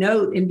shoot me a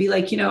note and be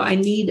like, I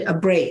need a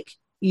break,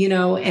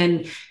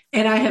 and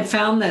I have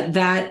found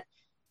that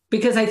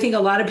because I think a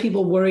lot of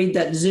people worried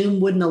that Zoom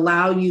wouldn't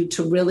allow you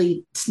to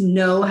really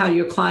know how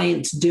your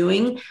client's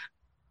doing.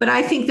 But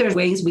I think there's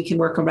ways we can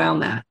work around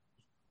that.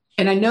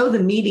 And I know the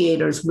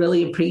mediators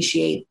really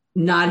appreciate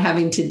not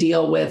having to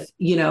deal with,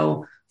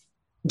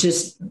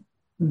 just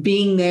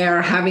being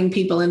there, having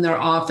people in their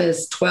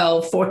office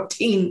 12,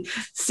 14,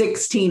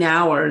 16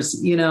 hours,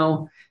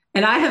 And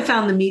I have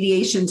found the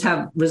mediations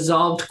have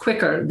resolved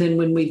quicker than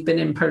when we've been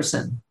in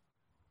person.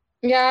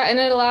 Yeah, and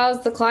it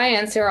allows the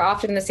clients who are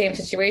often in the same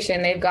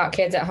situation. They've got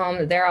kids at home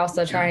that they're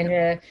also trying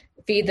to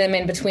feed them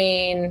in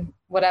between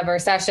whatever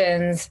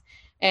sessions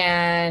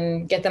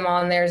and get them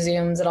on their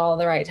Zooms at all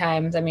the right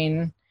times. I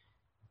mean,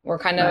 we're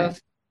kind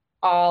of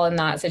all in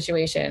that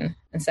situation.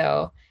 And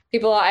so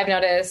people I've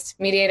noticed,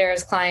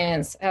 mediators,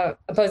 clients,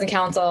 opposing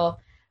counsel,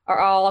 are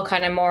all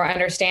kind of more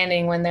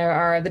understanding when there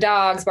are the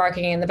dogs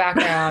barking in the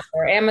background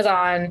or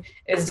Amazon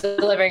is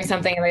delivering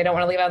something and they don't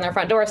want to leave it on their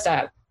front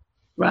doorstep.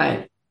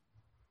 Right.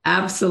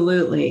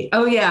 Absolutely.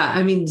 Oh, yeah.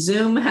 I mean,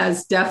 Zoom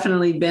has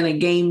definitely been a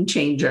game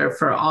changer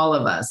for all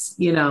of us,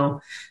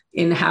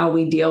 in how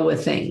we deal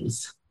with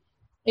things.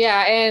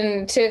 Yeah.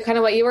 And to kind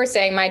of what you were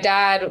saying, my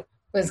dad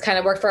was kind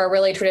of worked for a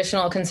really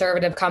traditional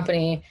conservative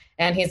company.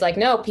 And he's like,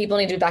 no, people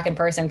need to be back in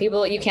person.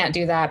 You can't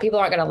do that. People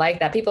aren't going to like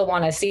that. People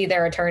want to see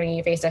their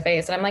attorney face to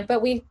face. And I'm like,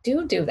 but we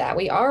do that.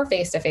 We are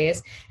face to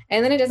face.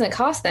 And then it doesn't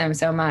cost them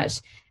so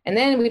much. And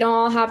then we don't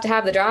all have to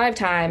have the drive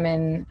time.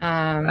 And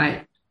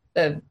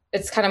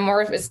it's kind of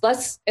more, it's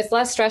less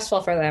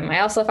stressful for them. I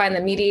also find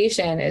the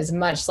mediation is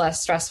much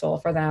less stressful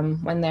for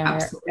them when they're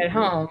Absolutely. At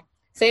home.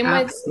 Same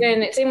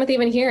with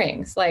even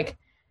hearings, like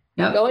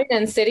going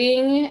and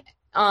sitting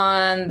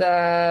on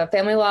the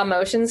family law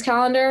motions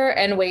calendar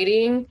and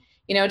waiting,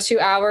 2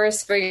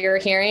 hours for your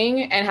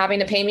hearing and having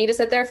to pay me to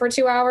sit there for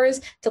 2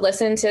 hours to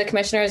listen to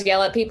commissioners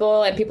yell at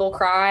people and people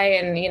cry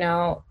and,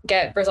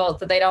 get results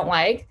that they don't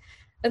like.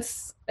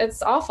 It's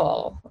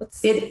awful.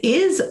 It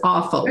is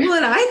awful. Well,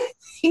 and I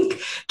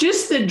think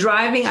just the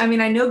driving, I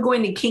mean, I know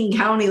going to King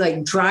County,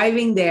 like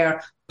driving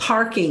there,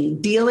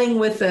 parking, dealing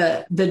with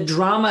the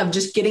drama of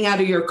just getting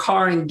out of your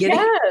car and getting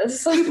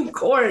to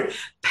court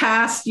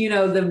past,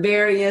 the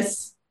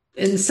various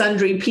and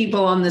sundry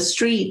people on the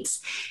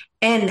streets.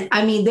 And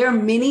I mean, there are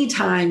many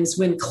times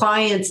when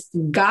clients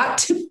got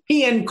to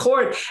be in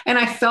court and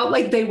I felt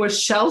like they were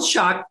shell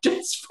shocked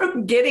just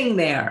from getting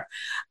there.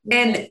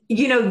 And,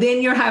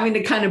 then you're having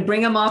to kind of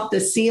bring them off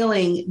the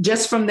ceiling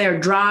just from their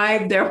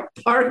drive, their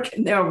park,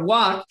 and their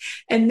walk.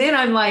 And then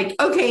I'm like,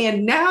 okay,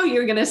 and now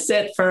you're going to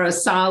sit for a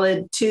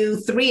solid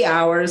 2-3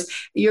 hours.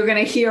 You're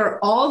going to hear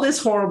all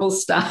this horrible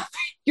stuff.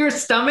 Your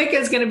stomach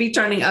is going to be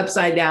turning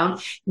upside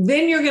down.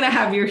 Then you're going to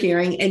have your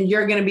hearing and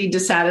you're going to be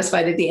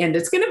dissatisfied at the end.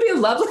 It's going to be a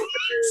lovely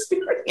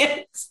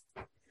experience.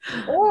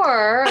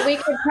 Or we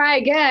could try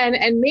again,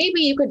 and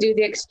maybe you could do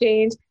the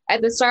exchange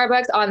at the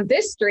Starbucks on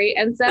this street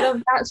instead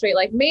of that street.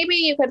 Like maybe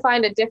you could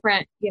find a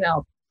different,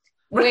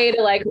 way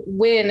to like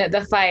win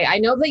the fight. I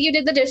know that you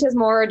did the dishes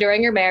more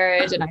during your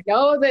marriage, and I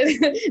know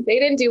that they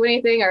didn't do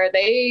anything or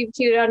they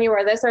cheated on you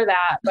or this or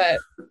that, but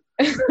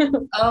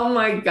oh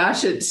my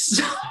gosh, it's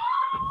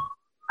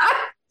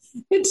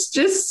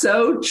just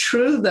so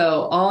true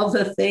though. All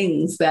the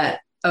things that,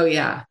 oh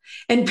yeah.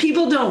 And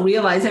people don't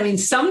realize, I mean,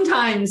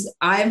 sometimes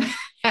I've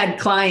had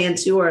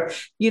clients who are,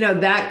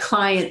 that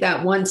client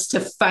that wants to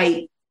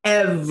fight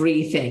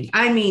everything.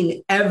 I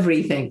mean,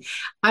 everything.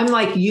 I'm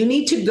like, you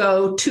need to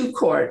go to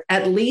court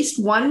at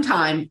least one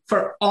time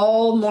for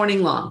all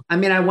morning long. I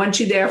mean, I want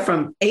you there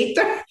from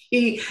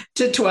 8:30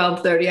 to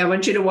 12:30. I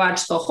want you to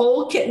watch the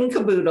whole kit and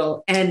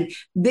caboodle and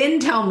then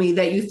tell me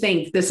that you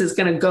think this is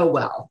going to go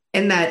well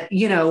and that,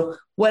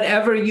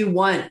 whatever you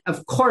want,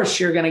 of course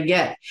you're going to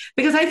get.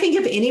 Because I think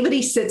if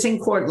anybody sits in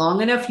court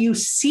long enough, you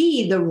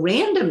see the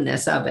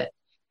randomness of it.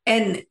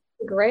 And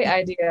great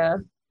idea.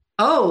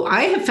 Oh,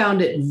 I have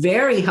found it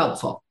very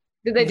helpful.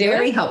 Did they do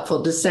very it?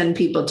 helpful to send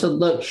people to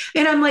look.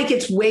 And I'm like,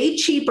 it's way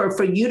cheaper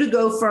for you to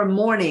go for a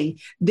morning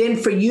than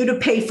for you to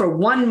pay for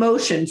one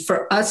motion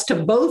for us to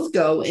both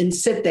go and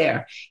sit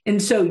there.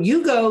 And so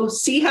you go,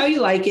 see how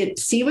you like it,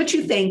 see what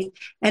you think,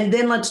 and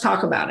then let's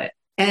talk about it.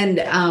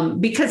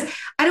 And because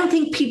I don't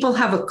think people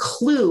have a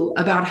clue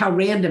about how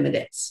random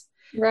it is.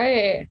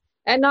 Right.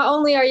 And not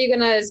only are you going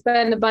to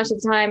spend a bunch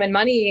of time and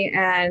money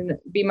and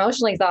be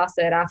emotionally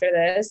exhausted after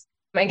this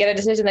and get a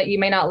decision that you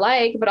may not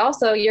like, but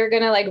also you're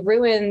going to like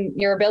ruin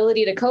your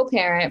ability to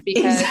co-parent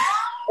because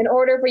in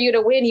order for you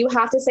to win, you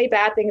have to say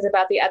bad things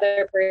about the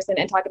other person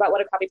and talk about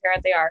what a crappy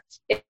parent they are.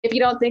 If you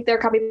don't think they're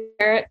a crappy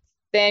parent,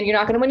 then you're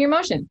not going to win your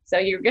motion. So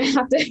you're going to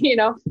have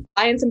to,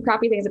 find some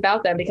crappy things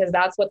about them because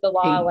that's what the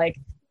law,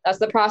 that's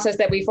the process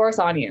that we force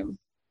on you.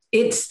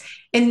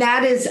 And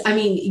that is, I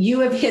mean, you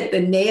have hit the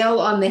nail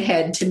on the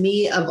head to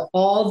me of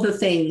all the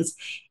things.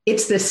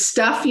 It's the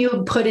stuff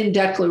you put in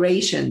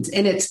declarations,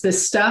 and it's the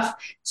stuff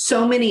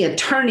so many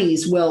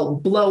attorneys will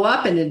blow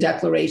up in a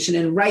declaration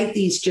and write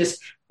these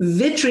just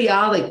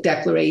vitriolic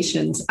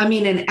declarations. I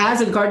mean, and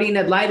as a guardian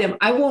ad litem,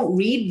 I won't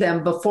read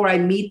them before I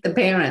meet the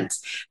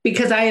parents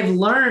because I have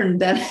learned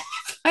that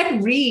if I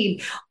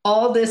read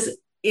all this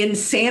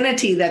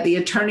insanity that the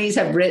attorneys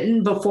have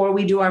written before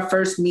we do our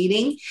first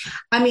meeting,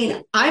 I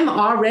mean, I'm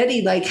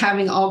already like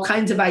having all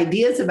kinds of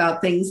ideas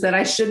about things that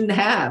I shouldn't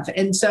have.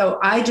 And so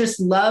I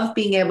just love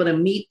being able to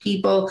meet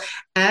people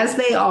as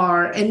they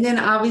are. And then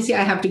obviously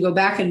I have to go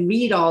back and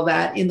read all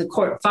that in the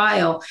court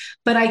file,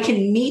 but I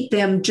can meet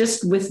them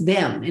just with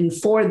them and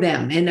for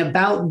them and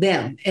about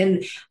them.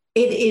 And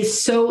it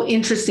is so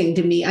interesting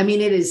to me. I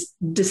mean, it is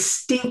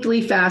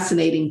distinctly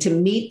fascinating to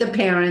meet the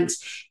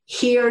parents,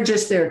 hear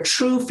just their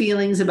true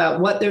feelings about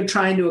what they're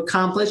trying to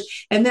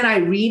accomplish. And then I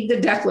read the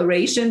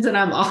declarations and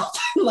I'm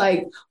often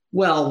like,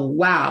 well,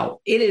 wow,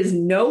 it is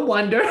no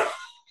wonder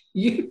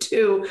you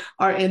two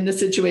are in the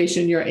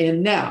situation you're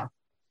in now,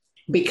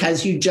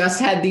 because you just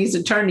had these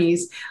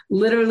attorneys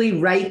literally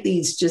write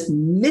these just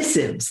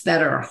missives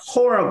that are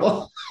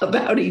horrible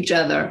about each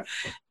other.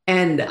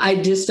 And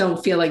I just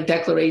don't feel like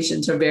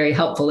declarations are very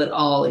helpful at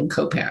all in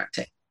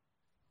co-parenting.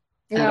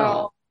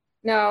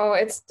 No,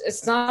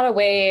 it's not a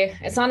way.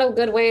 It's not a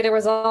good way to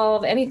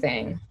resolve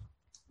anything.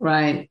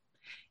 Right.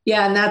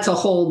 Yeah. And that's a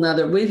whole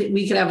nother,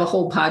 we could have a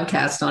whole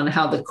podcast on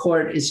how the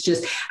court is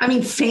just, I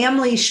mean,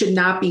 families should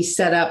not be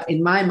set up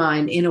in my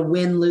mind in a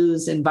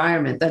win-lose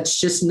environment. That's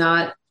just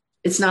not,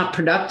 it's not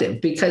productive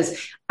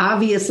because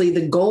obviously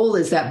the goal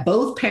is that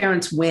both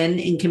parents win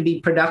and can be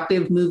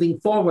productive moving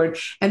forward,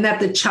 and that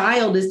the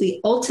child is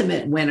the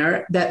ultimate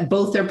winner, that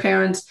both their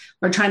parents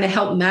are trying to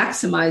help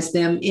maximize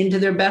them into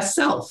their best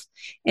self.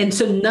 And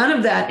so none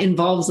of that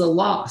involves a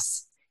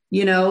loss,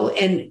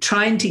 and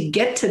trying to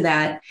get to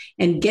that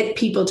and get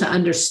people to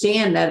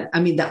understand that, I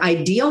mean, the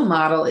ideal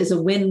model is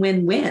a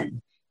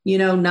win-win-win,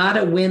 not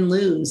a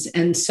win-lose.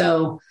 And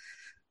so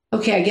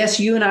okay, I guess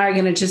you and I are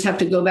going to just have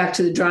to go back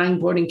to the drawing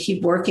board and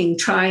keep working,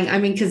 trying. I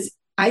mean, because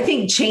I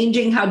think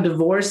changing how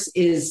divorce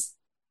is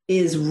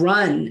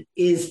run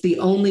is the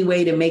only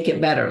way to make it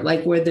better.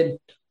 Like where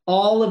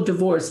all of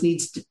divorce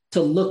needs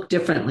to look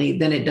differently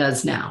than it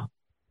does now.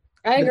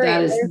 I agree.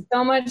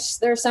 Is,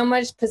 there's so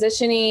much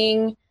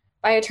positioning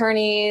by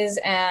attorneys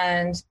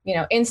and,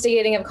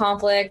 instigating of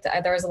conflict.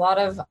 There's a lot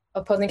of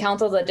opposing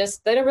counsel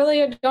that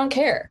really don't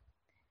care.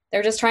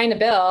 They're just trying to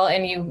bill,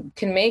 and you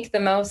can make the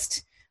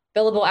most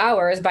billable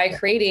hours by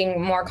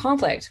creating more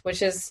conflict,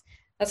 which is,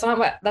 that's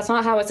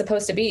not how it's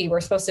supposed to be.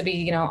 We're supposed to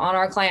be, on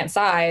our client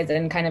side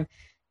and kind of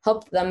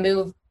help them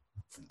move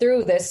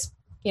through this,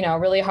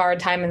 really hard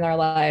time in their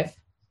life.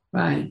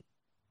 Right.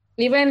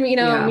 Even,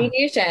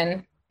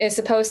 mediation is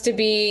supposed to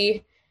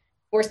be,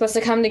 we're supposed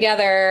to come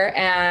together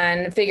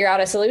and figure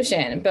out a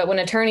solution. But when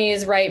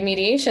attorneys write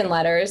mediation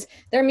letters,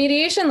 their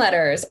mediation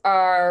letters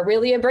are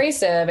really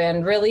abrasive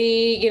and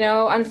really,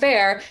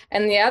 unfair.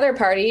 And the other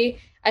party,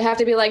 I have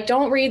to be like,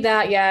 don't read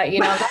that yet.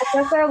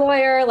 That's their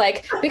lawyer.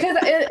 Because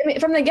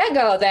from the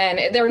get-go,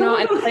 then they're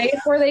not in a place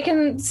where they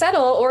can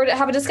settle or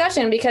have a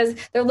discussion, because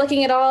they're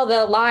looking at all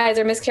the lies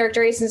or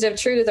mischaracterizations of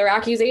truth or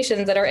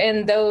accusations that are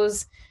in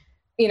those,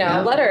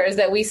 letters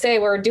that we say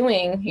we're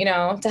doing,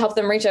 to help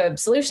them reach a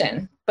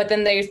solution. But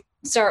then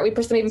we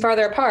push them even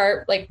farther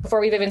apart, before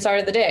we've even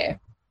started the day.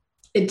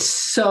 It's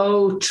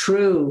so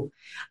true.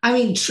 I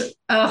mean,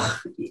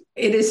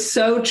 it is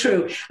so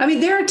true. I mean,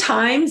 there are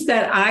times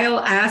that I'll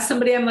ask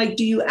somebody, I'm like,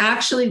 do you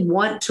actually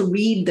want to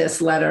read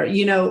this letter,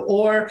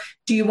 or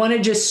do you want to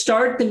just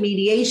start the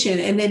mediation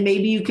and then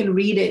maybe you can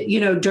read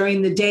it,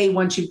 during the day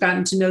once you've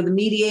gotten to know the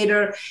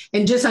mediator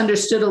and just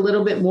understood a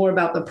little bit more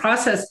about the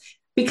process.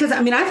 Because,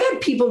 I've had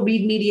people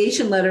read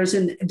mediation letters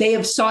and they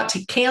have sought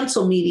to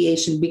cancel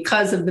mediation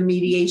because of the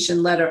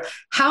mediation letter.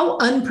 How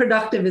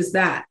unproductive is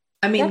that?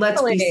 Definitely.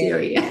 Let's be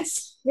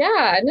serious.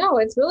 Yeah, no,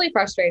 it's really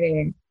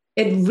frustrating.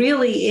 It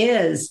really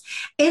is.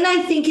 And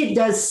I think it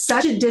does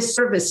such a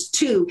disservice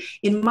too,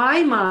 in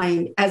my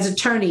mind, as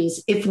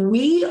attorneys, if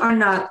we are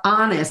not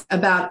honest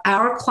about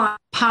our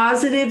client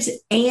positives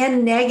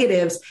and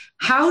negatives,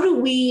 how do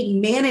we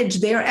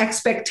manage their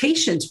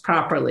expectations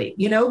properly?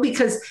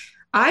 Because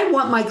I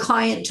want my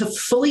client to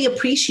fully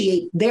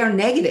appreciate their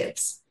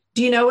negatives.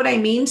 Do you know what I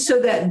mean?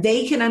 So that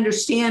they can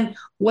understand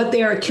what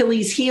their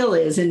Achilles heel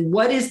is and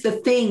what is the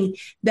thing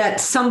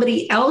that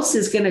somebody else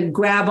is going to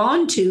grab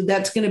onto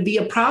that's going to be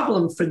a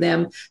problem for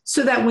them,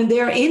 so that when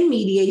they're in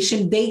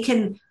mediation, they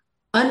can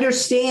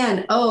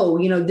understand,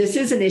 this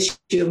is an issue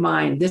of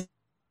mine. This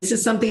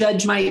is something the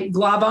judge might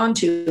glob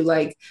onto.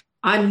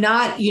 I'm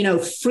not,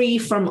 free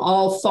from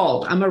all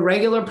fault. I'm a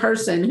regular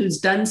person who's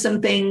done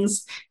some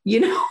things,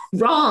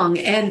 wrong.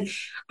 And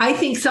I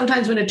think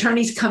sometimes when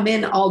attorneys come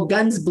in all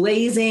guns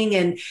blazing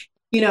and,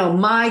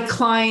 my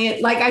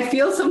client, I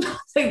feel sometimes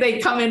like they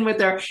come in with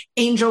their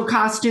angel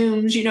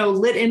costumes,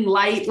 lit in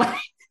light,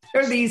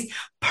 they're these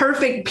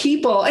perfect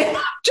people. And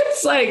I'm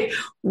just like,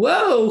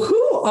 whoa,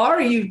 who are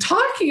you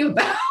talking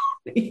about?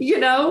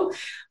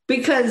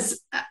 Because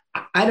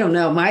I don't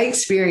know, my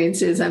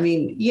experience is,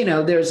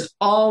 there's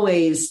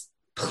always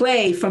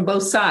play from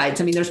both sides.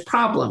 There's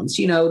problems,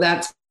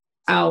 that's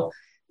how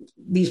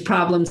these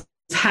problems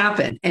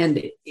happen.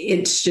 And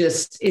it's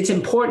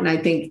important, I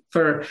think,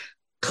 for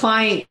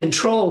client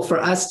control, for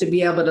us to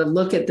be able to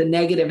look at the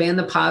negative and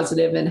the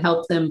positive and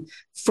help them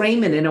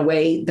frame it in a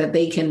way that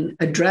they can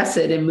address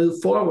it and move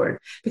forward.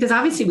 Because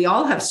obviously we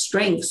all have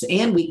strengths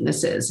and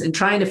weaknesses, and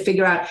trying to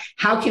figure out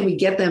how can we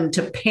get them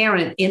to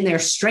parent in their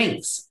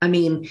strengths.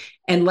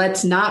 And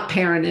let's not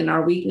parent in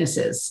our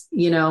weaknesses,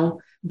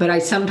 but I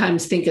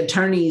sometimes think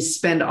attorneys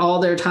spend all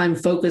their time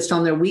focused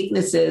on their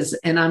weaknesses.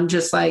 And I'm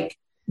just like,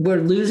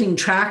 we're losing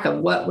track of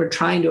what we're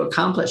trying to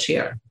accomplish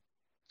here.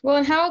 Well,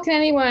 and how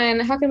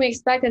can we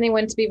expect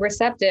anyone to be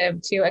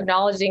receptive to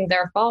acknowledging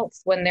their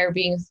faults when they're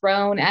being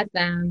thrown at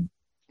them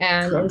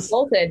and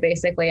insulted,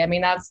 basically?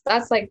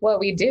 That's what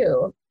we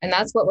do. And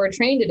that's what we're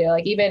trained to do.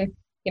 Even,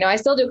 I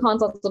still do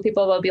consults with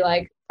people who will be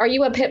like, are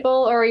you a pit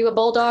bull or are you a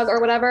bulldog or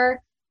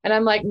whatever? And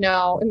I'm like,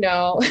 no,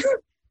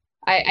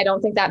 I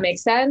don't think that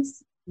makes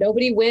sense.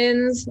 Nobody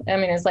wins.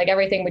 It's like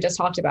everything we just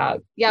talked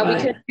about. Yeah, right.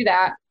 We could do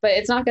that, but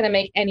it's not going to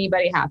make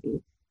anybody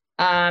happy.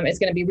 It's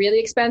going to be really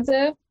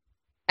expensive.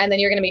 And then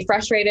you're going to be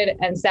frustrated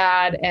and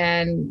sad.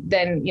 And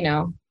then,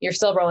 you're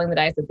still rolling the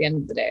dice at the end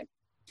of the day.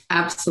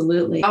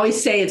 Absolutely. I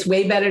always say it's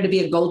way better to be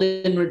a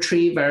golden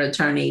retriever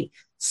attorney,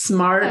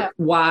 smart,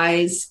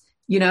 wise,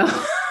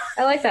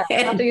 I like that.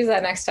 I'll have to use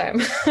that next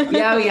time.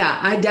 Yeah.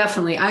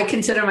 I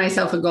consider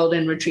myself a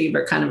golden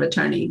retriever kind of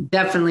attorney.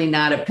 Definitely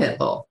not a pit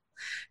bull,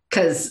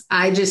 because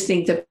I just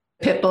think that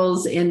pit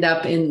bulls end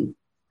up in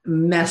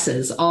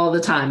messes all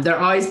the time. They're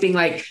always being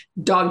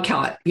dog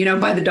caught,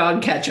 by the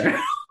dog catcher.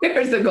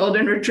 Whereas the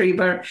golden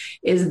retriever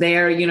is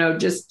there,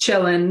 just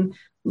chilling,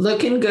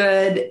 looking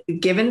good,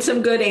 giving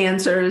some good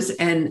answers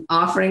and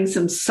offering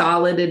some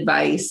solid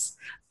advice,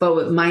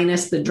 but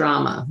minus the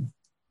drama.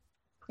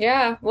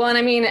 Yeah. Well,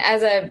 and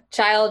as a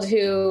child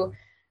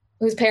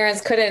whose parents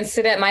couldn't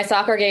sit at my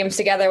soccer games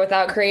together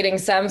without creating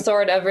some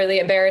sort of really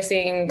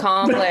embarrassing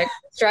conflict,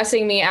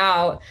 stressing me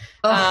out.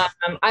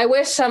 I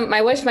wish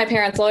my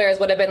parents' lawyers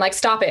would have been like,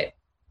 stop it.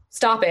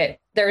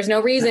 There's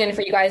no reason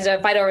for you guys to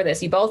fight over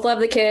this. You both love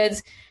the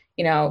kids,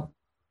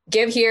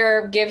 give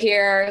here,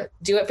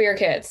 do it for your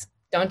kids.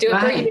 Don't do it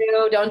for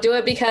you. Don't do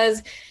it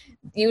because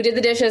you did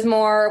the dishes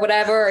more or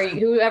whatever, or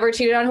whoever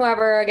cheated on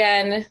whoever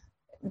again.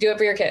 Do it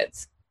for your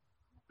kids.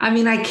 I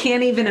mean, I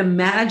can't even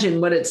imagine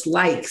what it's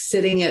like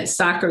sitting at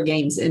soccer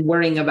games and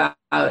worrying about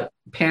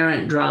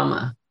parent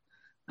drama.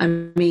 I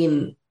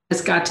mean,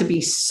 it's got to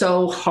be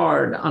so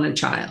hard on a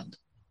child.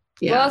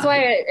 Yeah. Well, that's why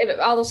it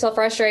also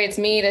frustrates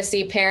me to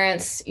see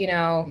parents,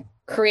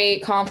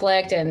 create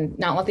conflict and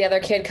not let the other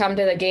kid come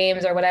to the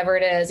games or whatever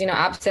it is,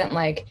 absent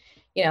like,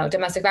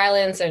 domestic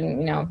violence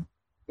and,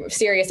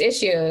 serious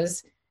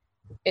issues.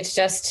 It's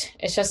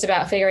just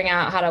about figuring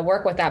out how to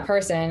work with that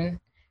person.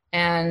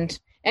 And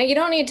you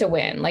don't need to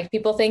win. Like,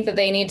 people think that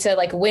they need to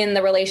like win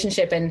the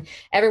relationship and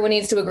everyone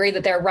needs to agree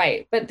that they're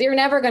right, but they're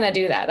never going to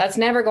do that. That's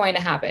never going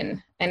to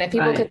happen. And if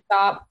people could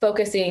stop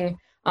focusing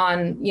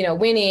on,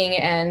 winning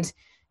and,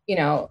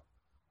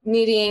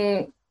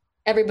 needing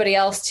everybody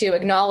else to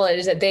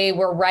acknowledge that they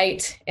were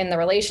right in the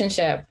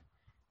relationship,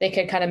 they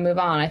could kind of move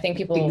on. I think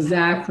people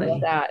exactly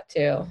that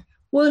too.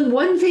 Well, and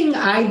one thing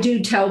I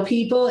do tell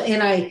people,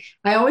 and I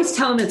always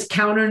tell them it's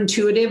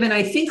counterintuitive. And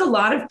I think a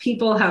lot of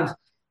people have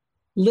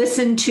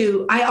listened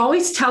to, I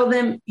always tell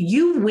them,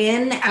 you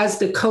win as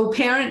the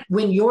co-parent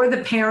when you're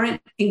the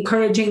parent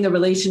encouraging the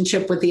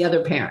relationship with the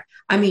other parent.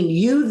 I mean,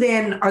 you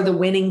then are the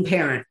winning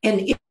parent.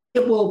 And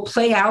it will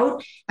play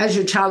out as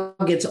your child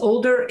gets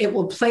older. It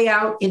will play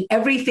out in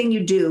everything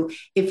you do.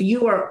 If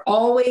you are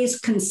always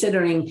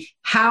considering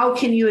how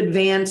can you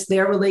advance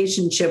their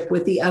relationship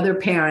with the other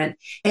parent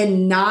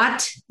and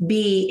not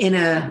be in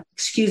a,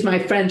 excuse my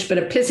French, but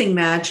a pissing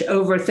match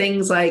over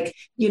things like,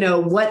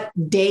 what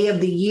day of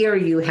the year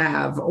you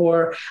have.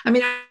 Or, I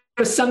mean,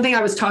 was something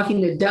I was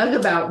talking to Doug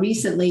about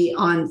recently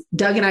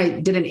Doug and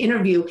I did an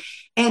interview.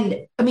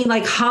 And I mean,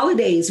 like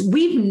holidays,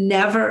 we've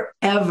never,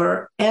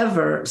 ever,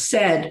 ever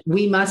said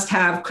we must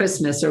have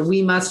Christmas or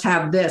we must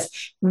have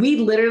this. We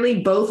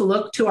literally both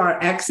look to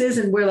our exes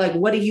and we're like,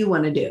 what do you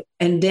want to do?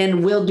 And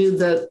then we'll do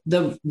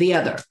the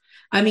other.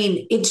 I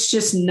mean, it's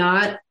just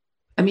not,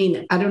 I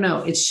don't know.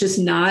 It's just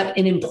not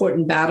an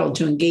important battle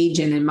to engage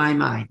in my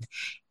mind.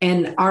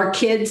 And our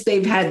kids,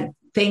 they've had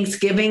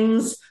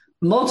Thanksgivings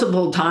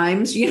multiple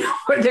times,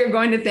 where they're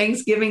going to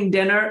Thanksgiving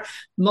dinner,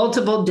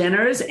 multiple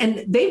dinners,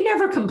 and they've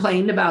never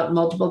complained about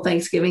multiple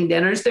Thanksgiving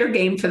dinners. They're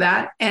game for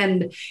that.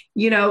 And,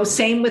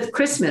 same with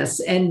Christmas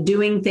and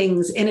doing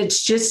things. And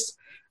it's just,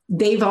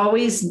 they've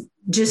always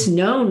just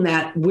known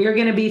that we're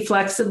going to be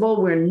flexible.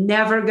 We're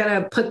never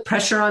going to put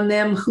pressure on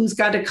them. Who's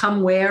got to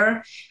come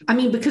where? I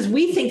mean, because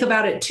we think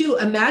about it too.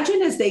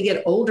 Imagine as they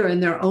get older in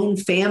their own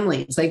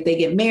families, like they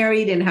get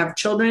married and have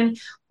children,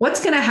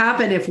 what's going to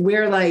happen if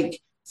we're like,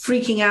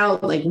 freaking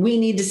out, like we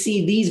need to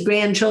see these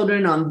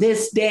grandchildren on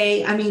this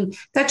day. I mean,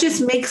 that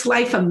just makes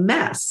life a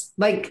mess.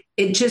 Like,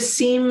 it just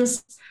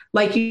seems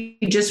like you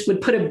just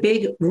would put a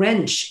big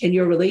wrench in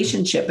your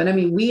relationship. And I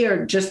mean, we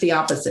are just the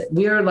opposite.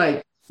 We are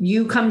like,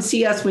 you come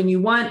see us when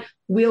you want,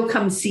 we'll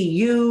come see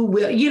you.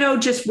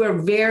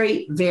 We're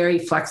very, very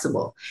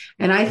flexible.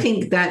 And I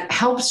think that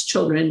helps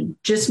children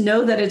just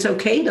know that it's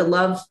okay to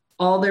love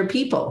all their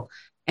people.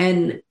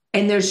 And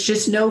there's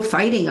just no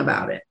fighting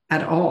about it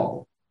at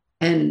all.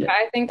 And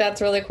I think that's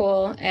really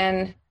cool.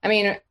 And I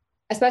mean,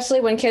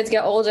 especially when kids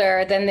get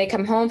older, then they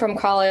come home from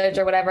college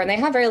or whatever, and they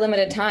have very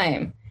limited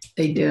time.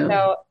 They do.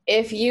 So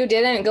if you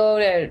didn't go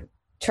to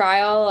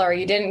trial or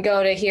you didn't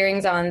go to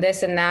hearings on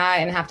this and that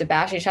and have to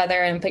bash each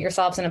other and put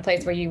yourselves in a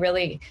place where you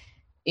really,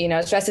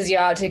 it stresses you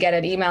out to get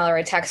an email or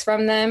a text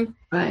from them.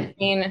 Right. I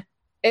mean,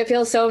 it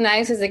feels so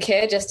nice as a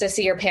kid just to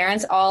see your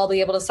parents all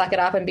be able to suck it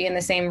up and be in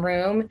the same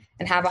room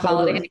and have a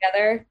holiday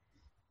together.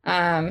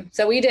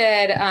 So we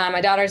did, my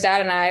daughter's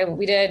dad and I,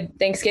 we did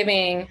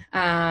Thanksgiving,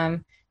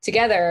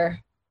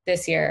 together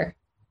this year.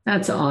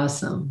 That's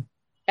awesome.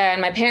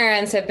 And my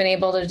parents have been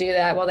able to do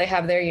that. Well, they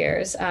have their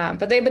years,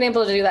 but they've been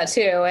able to do that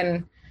too.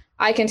 And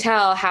I can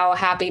tell how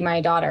happy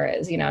my daughter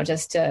is,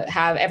 just to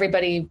have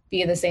everybody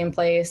be in the same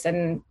place.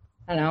 And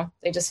I don't know,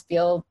 they just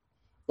feel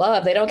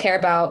love. They don't care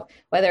about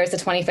whether it's the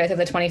 25th or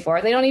the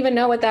 24th. They don't even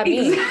know what that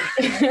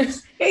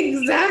means.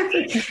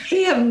 Exactly.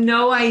 They have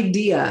no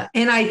idea.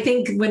 And I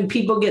think when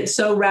people get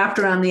so wrapped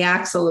around the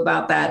axle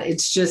about that,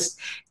 it's just,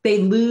 they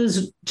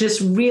lose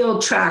just real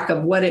track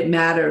of what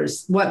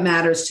matters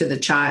to the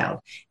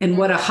child and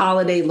what a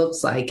holiday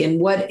looks like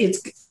and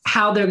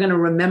how they're going to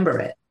remember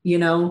it,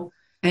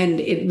 and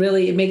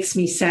it makes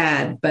me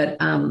sad. But,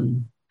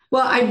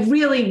 well, I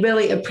really,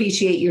 really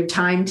appreciate your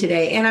time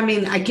today. And I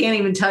mean, I can't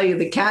even tell you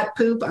the cat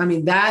poop. I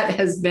mean, that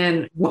has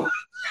been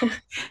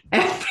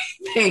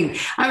everything.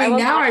 I mean,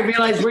 now I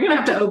realize we're going to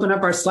have to open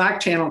up our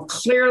Slack channel.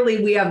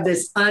 Clearly, we have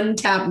this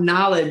untapped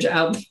knowledge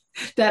out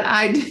that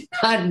I did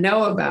not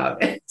know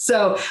about.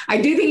 So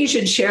I do think you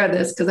should share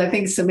this because I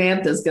think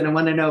Samantha's going to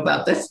want to know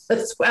about this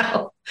as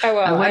well. I will.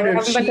 I'm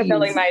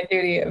fulfilling my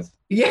duty of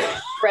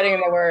spreading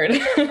the word.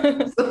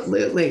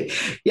 Absolutely.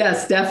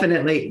 Yes,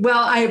 definitely.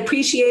 Well, I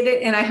appreciate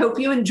it. And I hope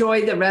you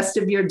enjoy the rest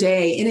of your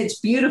day. And it's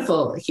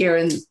beautiful here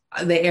in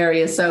the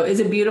area. So is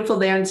it beautiful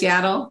there in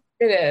Seattle?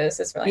 It is.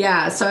 It's really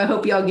nice. So I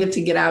hope y'all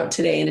get out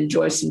today and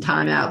enjoy some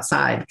time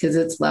outside because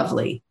it's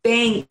lovely.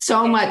 Thanks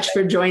so much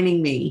for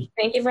joining me.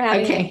 Thank you for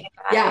having me.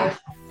 Bye. Yeah.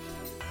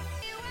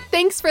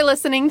 Thanks for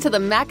listening to the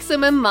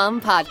Maximum Mom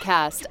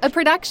Podcast, a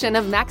production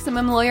of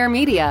Maximum Lawyer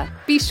Media.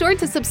 Be sure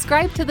to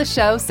subscribe to the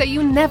show so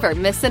you never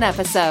miss an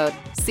episode.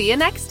 See you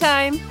next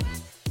time.